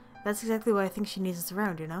us. That's exactly why I think she needs us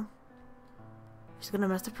around, you know? If she's gonna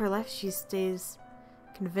mess up her life, she stays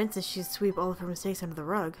convinced that she'd sweep all of her mistakes under the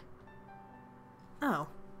rug. Oh.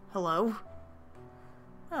 Hello?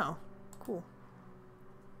 Oh. Cool.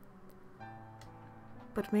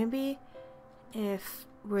 But maybe if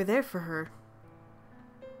we're there for her,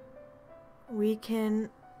 we can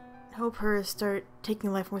help her start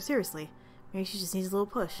taking life more seriously. Maybe she just needs a little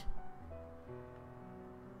push.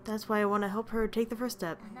 That's why I want to help her take the first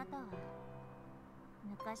step.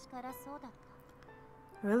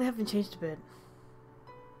 I really haven't changed a bit.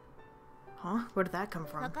 Huh? Where did that come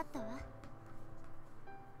from?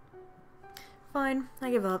 Fine,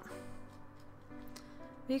 I give up.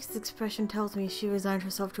 Miyuki's expression tells me she resigned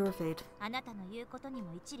herself to her fate.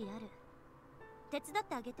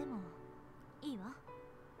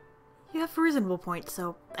 You have a reasonable point,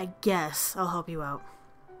 so I guess I'll help you out.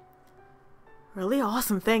 Really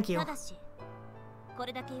awesome, thank you.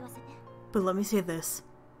 But let me say this.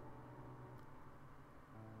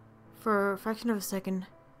 For a fraction of a second,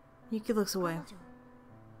 Yuki looks away.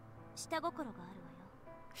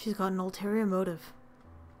 She's got an ulterior motive.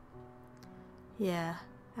 Yeah,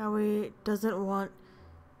 Aoi doesn't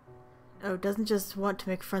just want to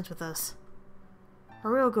make friends with us.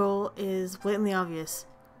 Our real goal is blatantly obvious.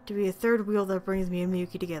 To be a third wheel that brings me and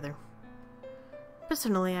Miyuki together.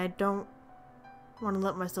 Personally, I don't want to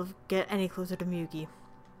let myself get any closer to Miyuki.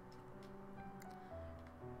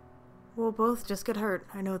 We'll both just get hurt,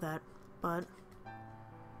 I know that, but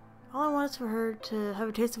all I want is for her to have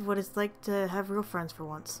a taste of what it's like to have real friends for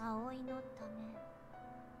once.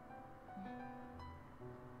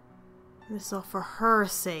 This is all for her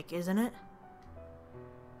sake, isn't it?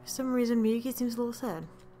 For some reason, Miyuki seems a little sad.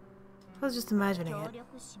 I was just imagining it.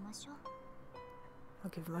 I'll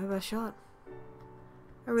give it my best shot.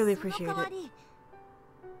 I really appreciate it.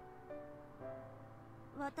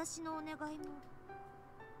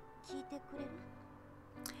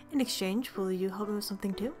 In exchange, will you help me with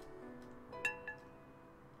something too?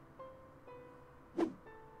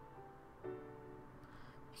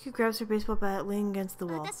 Yuki grabs her baseball bat, leaning against the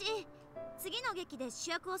wall.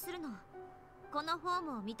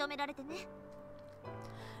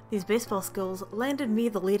 These baseball skills landed me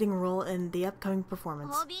the leading role in the upcoming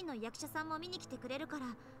performance.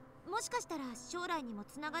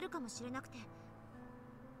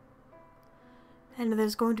 And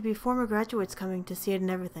there's going to be former graduates coming to see it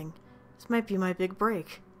and everything. This might be my big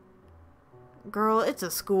break. Girl, it's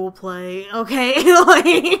a school play, okay?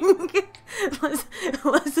 Like,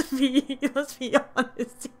 let's be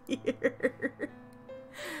honest here.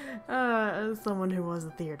 As someone who was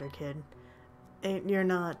a theater kid, you're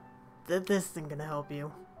not. This isn't gonna help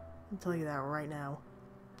you. I'll tell you that right now.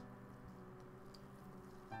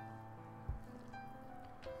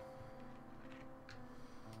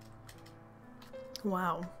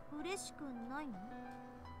 Wow.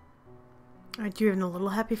 Aren't you even a little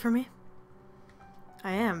happy for me?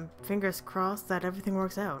 I am. Fingers crossed that everything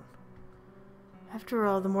works out. After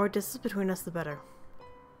all, the more distance between us, the better.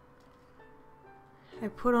 I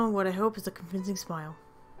put on what I hope is a convincing smile.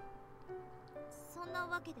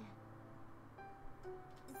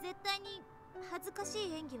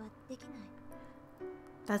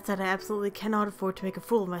 That said, I absolutely cannot afford to make a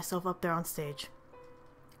fool of myself up there on stage.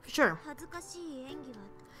 For sure.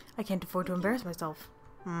 I can't afford to embarrass myself.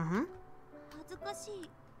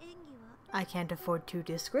 I can't afford to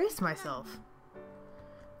disgrace myself.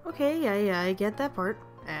 Okay, yeah, I get that part.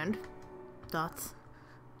 And? Dots.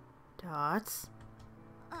 Dots.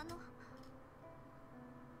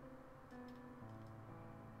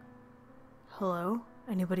 Hello?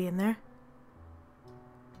 Anybody in there?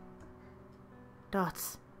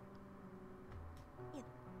 Dots.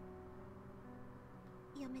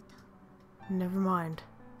 Never mind.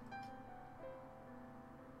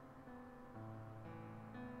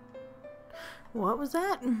 What was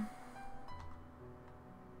that?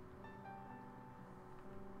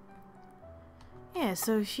 Yeah,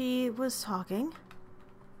 so she was talking.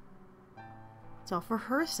 It's all for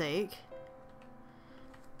her sake.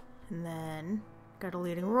 And then got a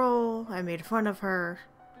leading role. I made fun of her.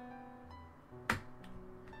 And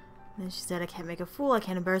then she said, I can't make a fool, I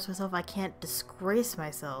can't embarrass myself, I can't disgrace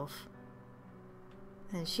myself.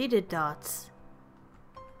 And she did dots.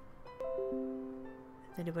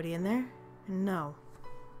 Is anybody in there? No.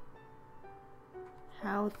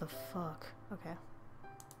 How the fuck? Okay.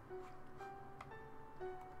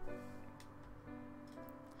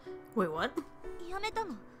 Wait, what?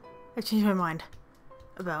 I changed my mind.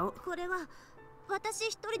 About?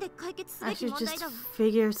 I should just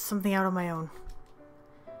figure something out on my own.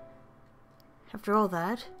 After all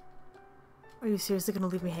that, are you seriously gonna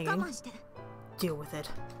leave me hanging? Deal with it.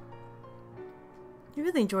 You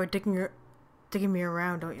really enjoy digging me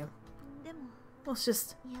around, don't you? Well,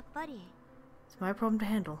 it's my problem to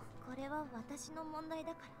handle.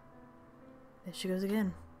 There she goes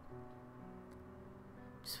again.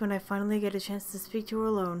 Just when I finally get a chance to speak to her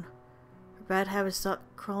alone, her bad habits start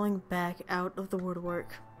crawling back out of the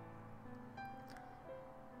woodwork.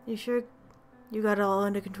 You sure you got it all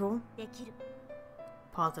under control? できる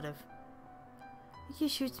Positive. Yuki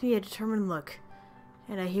shoots me a determined look,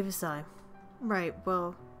 and I heave a sigh. Right,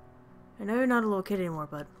 well, I know you're not a little kid anymore,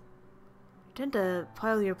 but you tend to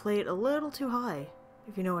pile your plate a little too high,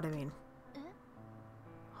 if you know what I mean.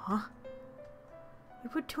 Huh? You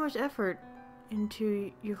put too much effort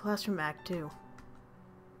into your classroom act, too.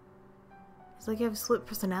 It's like you have a split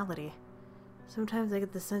personality. Sometimes I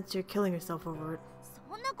get the sense you're killing yourself over it.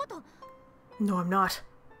 そんなこと No, I'm not.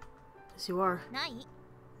 Yes, you are. ない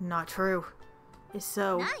Not true. It's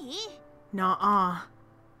so. ない Nuh-uh.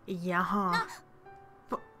 Yeah.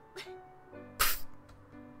 But...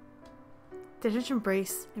 The tension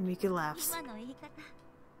breaks and Miki laughs. 今の言い方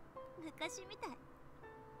昔みたい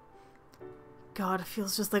God, it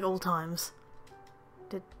feels just like old times.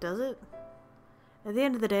 Does it? At the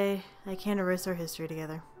end of the day, I can't erase our history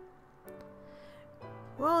together.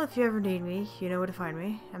 Well, if you ever need me, you know where to find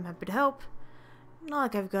me. I'm happy to help. Not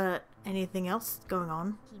like I've got anything else going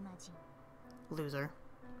on. 暇人 Loser.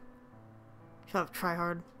 Shut up,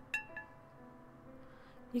 tryhard.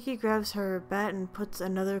 Yuki grabs her bat and puts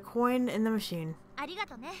another coin in the machine. ありが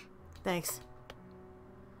とね Thanks.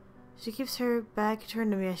 She keeps her back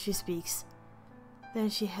turned to me as she speaks. Then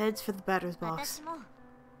she heads for the batter's box. 私も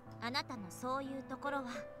あなたのそういうところは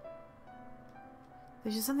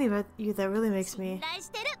There's just something about you that really makes 信 me 頼し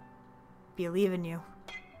てる believe in you.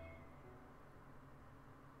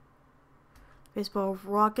 Baseball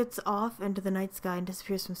rockets off into the night sky and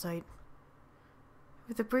disappears from sight.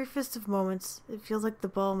 With the briefest of moments, it feels like the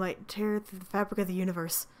ball might tear through the fabric of the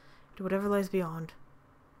universe to whatever lies beyond.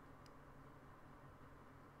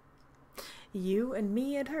 You and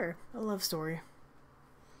me and her, a love story.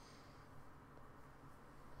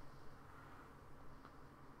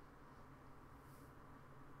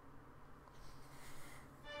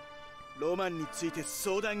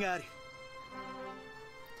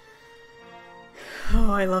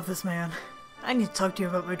 Oh, I love this man. I need to talk to you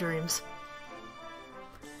about my dreams.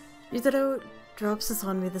 Yuzuru drops this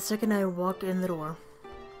on me the second I walk in the door.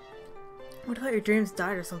 What about your dreams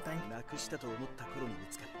died or something?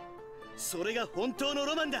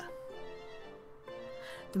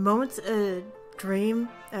 The moment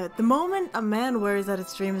the moment a man worries that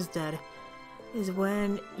its dream is dead is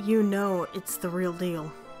when you know it's the real deal.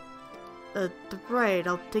 Right,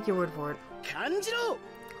 I'll take your word for it.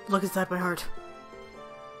 Look inside my heart.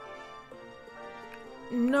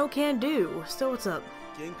 No can do. So what's up?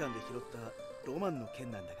 It's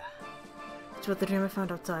about the dream I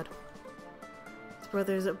found outside. His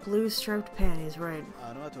brother's blue striped panties, right. I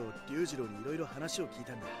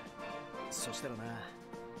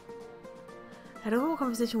had a whole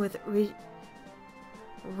conversation with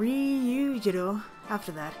Ryujiro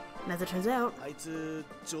after that, and as it turns out,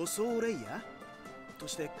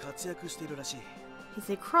 he's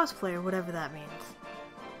a cross player, whatever that means.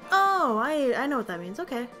 Oh, I know what that means,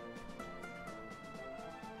 okay.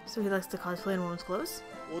 So he likes to cosplay in women's clothes?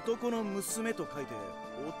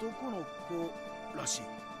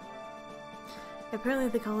 Apparently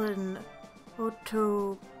they call it an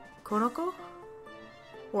otokonoko?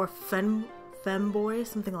 Or femboy,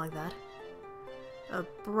 something like that.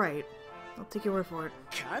 Right. I'll take your word for it.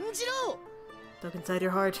 Look inside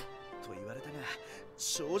your heart.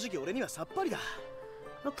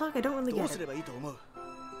 Real talk, I don't really get it.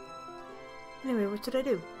 Anyway, what should I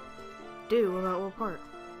do? Do about what part?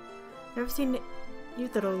 Never seen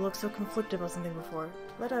Yutaro look so conflicted about something before.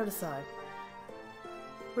 Let out a sigh.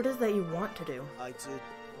 What is that you want to do?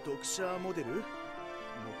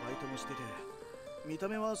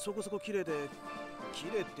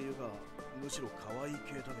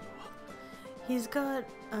 He's got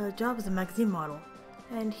a job as a magazine model,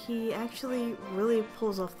 and he actually really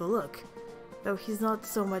pulls off the look, though he's not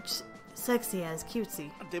so much sexy as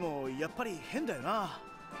cutesy.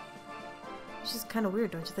 It's just kind of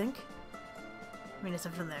weird, don't you think? I mean, it's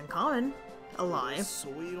something uncommon. A lie.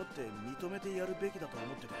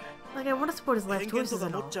 Like, I want to support his life choices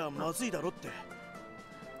and all.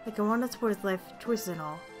 Like, I want to support his life choices and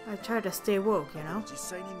all. I try to stay woke, you know?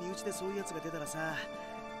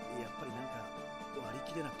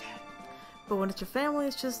 But when it's your family,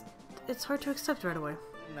 it's hard to accept right away.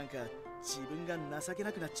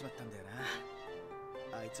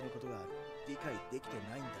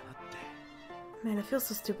 Man, I feel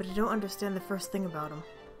so stupid. I don't understand the first thing about him.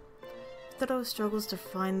 Yutaro struggles to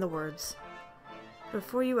find the words.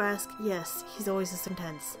 Before you ask, yes, he's always this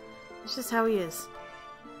intense. It's just how he is.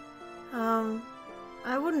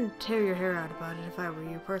 I wouldn't tear your hair out about it if I were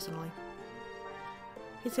you, personally.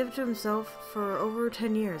 He's kept it to himself for over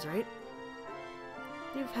 10 years, right?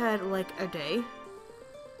 You've had, like, a day.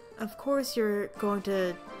 Of course you're not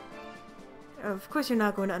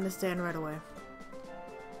going to understand right away.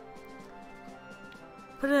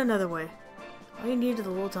 Put it another way. All you needed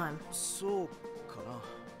the whole time.そうかな。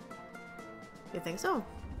You think so?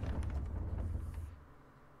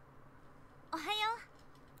 おはよ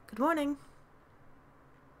Good morning. う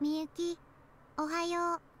みゆきおは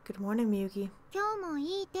よう Good morning, Miyuki. 今日も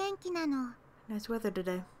いい天気なの Nice weather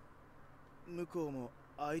today. 向こうも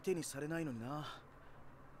相手にされないのにな。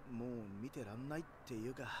もう見てらんないってい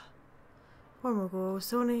うか。Poor Muko.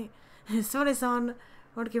 Sone-san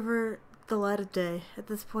won't give her the light of day. At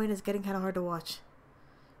this point, it's getting kind of hard to watch.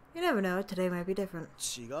 You never know. Today might be different.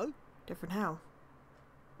 違う？ Different how?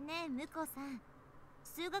 ねえ向こうさん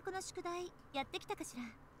数学の宿題やってきたかしら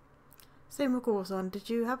Say, Muko-san, did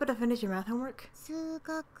you happen to finish your math homework? 数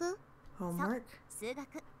学 Homework? 数学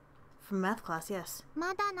From math class, yes.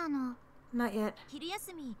 まだなの Not yet. 昼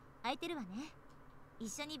休み空いてるわね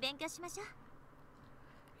一緒に勉強しましょ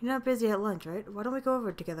You're not busy at lunch, right? Why don't we go over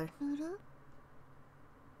it together? ううる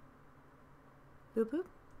Boop boop.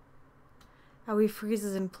 Aoi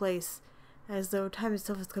freezes in place, as though time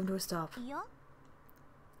itself has come to a stop. いいよ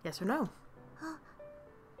Yes or no?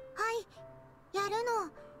 はいやるの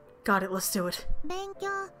Got it, let's do it. 勉強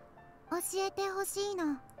教えてほしい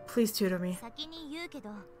の Please tutor me. 先に言うけど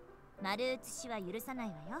丸写しは許さない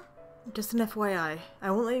わよ Just an FYI, I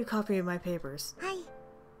won't let you copy my papers. はい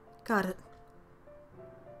Got it.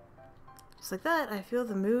 Just like that, I feel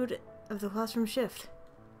the mood of the classroom shift.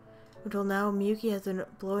 Until now, Miyuki has been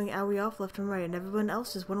blowing Aoi off left and right, and everyone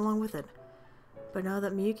else just went along with it. But now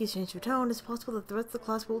that Miyuki's changed her tone, it's possible that the rest of the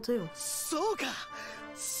class will too. そうか。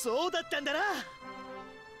そうだったんだな。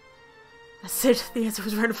That's it, the answer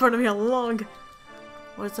was right in front of me all along.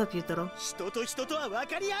 What's up, Yutaro? 人と人とは分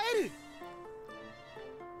かり合える。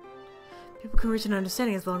 People can reach an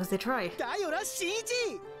understanding as long as they try. だよな、シンイチ。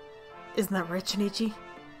 Isn't that right, Shinichi?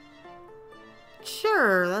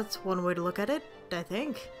 Sure, that's one way to look at it, I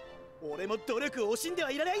think. 俺も努力を惜しんでは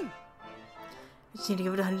いられん。 You just need to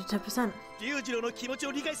give it 110%. 龍次郎の気持ち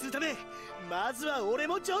を理解するため、まずは俺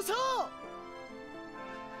も上層。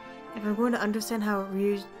 If I'm going to understand how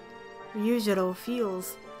Ryujiro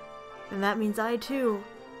feels, then that means I too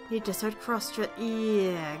need to start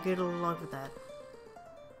Yeah, good luck with that.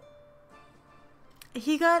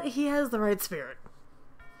 He has the right spirit.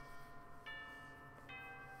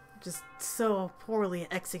 Just so poorly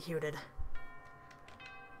executed.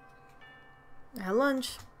 At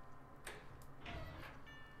lunch.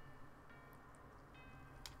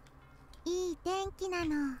 いい天気な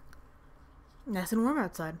の Nice and warm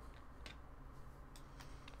outside.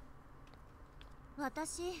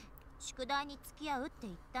 私宿題に付き合うって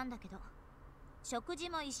言ったんだけど食事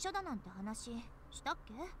も一緒だなんて話したっ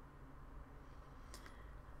け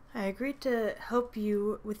I agreed to help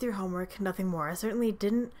you with your homework, nothing more. I certainly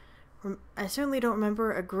don't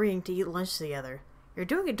remember agreeing to eat lunch together. You're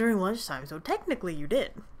doing it during lunchtime, so technically you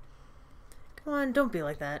did. Come on, don't be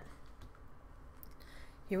like that.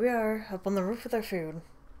 Here we are, up on the roof with our food.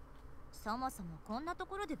 そもそもこんなと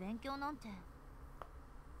ころで勉強なんて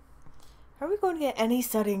How are we going to get any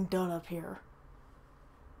studying done up here?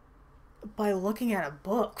 By looking at a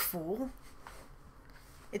book, fool.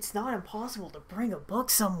 It's not impossible to bring a book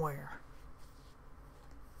somewhere.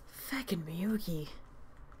 Feckin' Miyuki.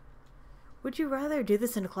 Would you rather do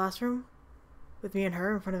this in a classroom? With me and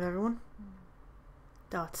her in front of everyone?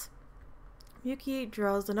 Dots. Miyuki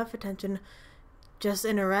draws enough attention just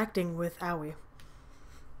interacting with Aoi.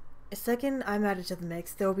 A second I'm added to the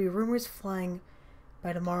mix, there will be rumors flying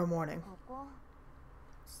by tomorrow morning. ここ好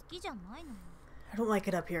きじゃないの I don't like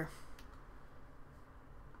it up here.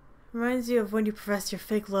 Reminds you of when you professed your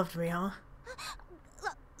fake love to me, huh? 忘れ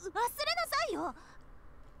なさいよ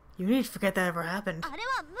You need to forget that ever happened. あれ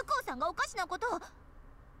は向こうさんがおかしなことを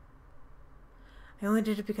I only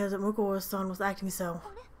did it because Muko-san was acting so. あ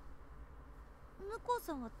れ向こう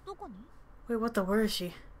さんはどこに Wait, what the? Where is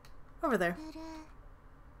she? Over there. ブルー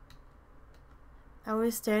I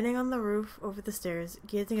was standing on the roof over the stairs,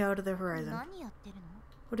 gazing out at the horizon. 何やってるの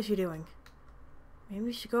What is she doing? Maybe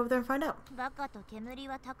we should go over there and find out. バカと煙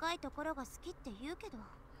は高いところが好きって言うけど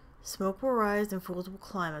Smoke will rise and fools will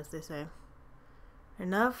climb, as they say.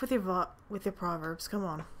 Enough with your proverbs. Come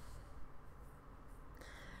on.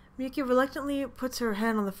 Miyuki reluctantly puts her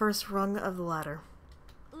hand on the first rung of the ladder.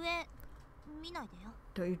 上見ないでよ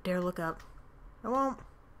Don't you dare look up. I won't.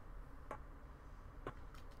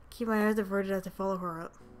 Keep my eyes averted as I follow her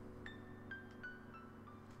up.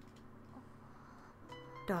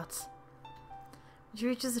 Dots. When she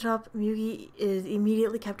reaches the top, Miyuki is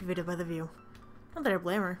immediately captivated by the view. Not that I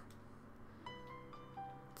blame her.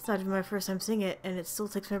 It's not even my first time seeing it, and it still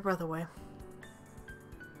takes my breath away.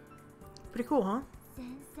 Pretty cool, huh?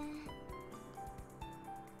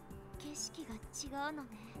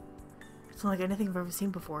 It's not like anything I've ever seen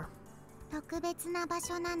before.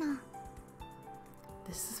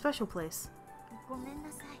 This is a special place.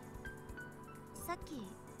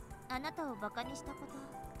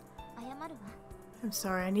 I'm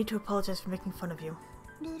sorry, I need to apologize for making fun of you.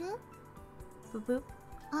 Boop boop.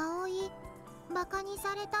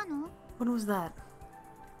 When was that?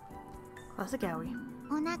 Classic Aoi.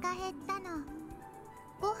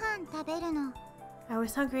 I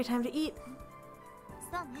was hungry, time to eat.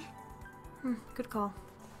 Good call.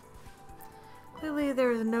 Clearly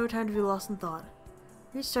there is no time to be lost in thought.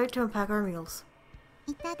 We start to unpack our meals.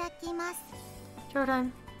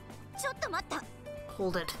 Showtime.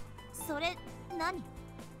 Hold it.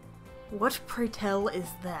 What, pray tell, is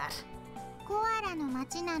that?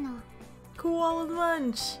 Koala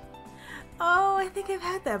munch! Oh, I think I've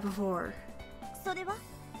had that before.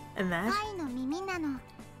 And that?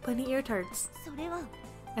 Bunny ear tarts.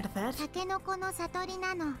 And that?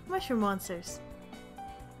 Mushroom monsters.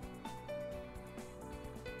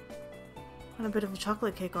 On a bit of a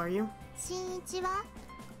chocolate cake, are you?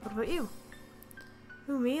 What about you?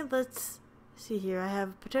 Who, me? Let's see here. I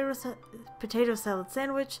have potato salad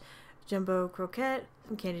sandwich, jumbo croquette,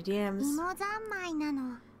 some candied yams.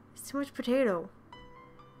 It's too much potato.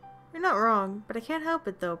 You're not wrong, but I can't help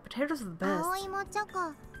it though. Potatoes are the best.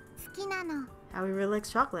 Aoi really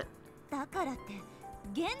likes chocolate.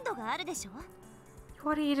 You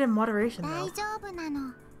want to eat in moderation though.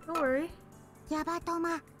 Don't worry.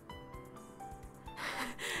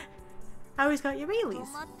 Aoi's got your Baileys.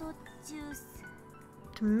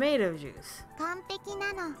 Tomato juice.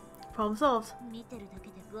 Problem solved.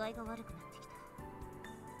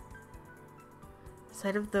 The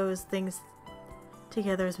sight of those things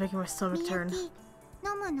together is making my stomach turn.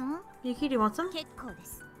 Miyuki, do you want some?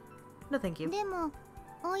 No, thank you.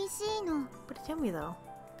 But it's yummy though.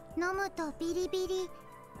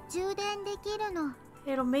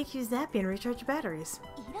 It'll make you zappy and recharge your batteries.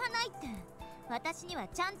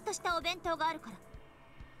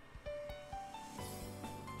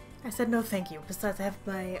 I said no thank you. Besides, I have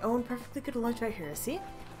my own perfectly good lunch right here, see?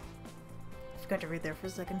 Forgot to read there for a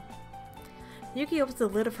second. Yuki opens the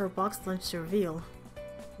lid of her boxed lunch to reveal.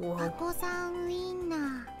 Whoa.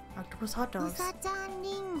 Octopus hot dogs.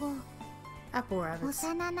 Apple rabbits.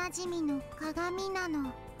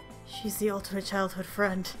 She's the ultimate childhood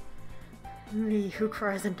friend. Me who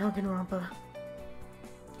cries in Danganronpa.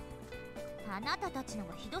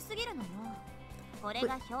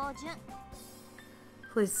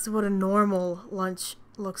 Please, this is what a normal lunch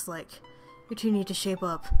looks like. You two need to shape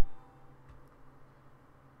up.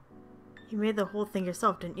 You made the whole thing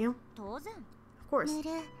yourself, didn't you? Of course.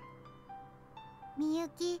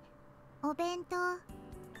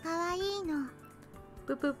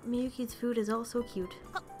 Boop boop, Miyuki's food is all so cute.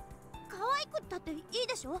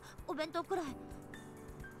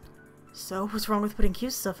 So, what's wrong with putting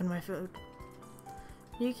cute stuff in my food?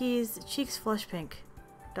 Miyuki's cheeks flush pink.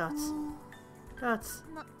 Dots. Dots.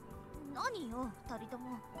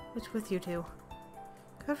 What's with you two?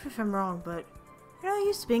 Correct me if I'm wrong, but you're not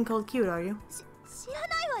used to being called cute, are you?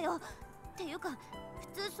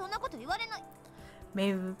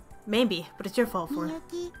 Maybe, but it's your fault for it.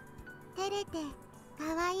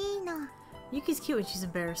 Yuki's cute and she's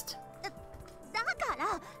embarrassed.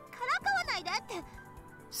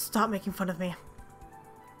 Stop making fun of me.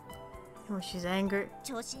 And when she's angry...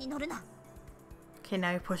 Okay,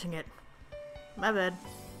 now you're pushing it. My bad.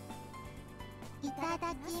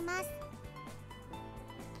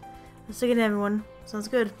 Let's dig in, everyone. Sounds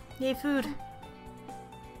good. Yay, food.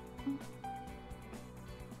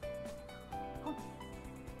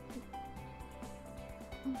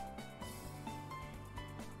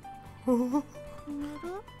 Boop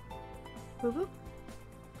boop.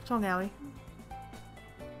 What's wrong, Aoi?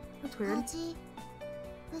 That's weird.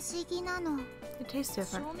 It tastes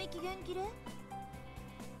different.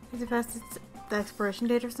 Is it past the expiration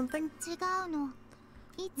date or something?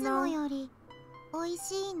 No.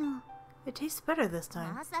 It tastes better this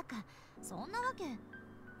time.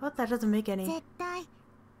 Well, that doesn't make any...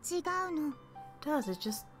 It does, it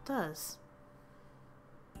just does.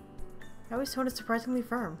 Aoi's tone is surprisingly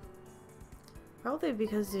firm. Probably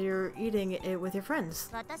because you're eating it with your friends.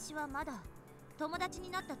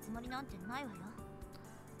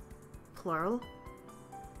 Plural?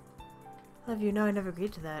 Love you know I never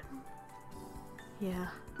agreed to that. Yeah.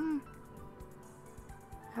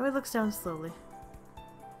 Howie looks down slowly.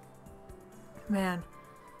 Man,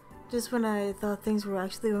 just when I thought things were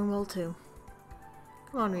actually going well too.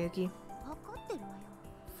 Come on, Miyuki. 分かってるわ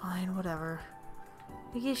よ。 Fine, whatever.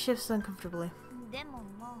 Miyuki shifts uncomfortably. でも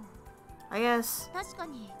ま I guess. あ確か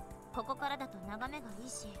にここからだと眺めがいい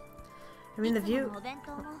し、 I mean, the いつ view. ものお弁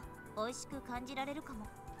当も美味しく感じられるかも。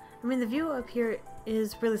 I mean, the view up here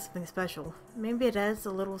is really something special. Maybe it adds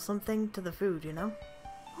a little something to the food, you know?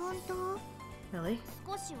 本当？ Really?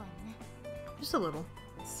 少しはね。 Just a little.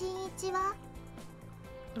 新一は？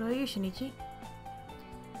 What about you, Shinichi?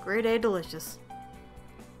 Grade A delicious.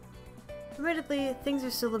 Admittedly, things are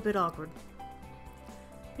still a bit awkward.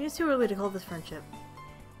 It's too early to call this friendship.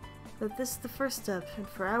 But this is the first step, and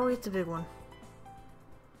for Aoi it's a big one.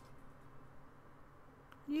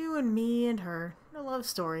 You and me and her. A love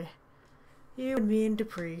story. You and me and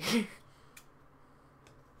Dupree.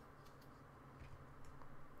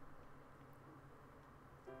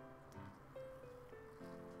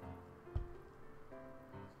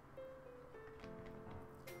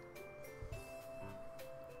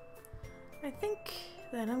 I think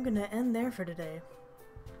that I'm gonna end there for today.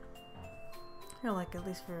 Or like, at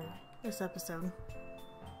least for this episode.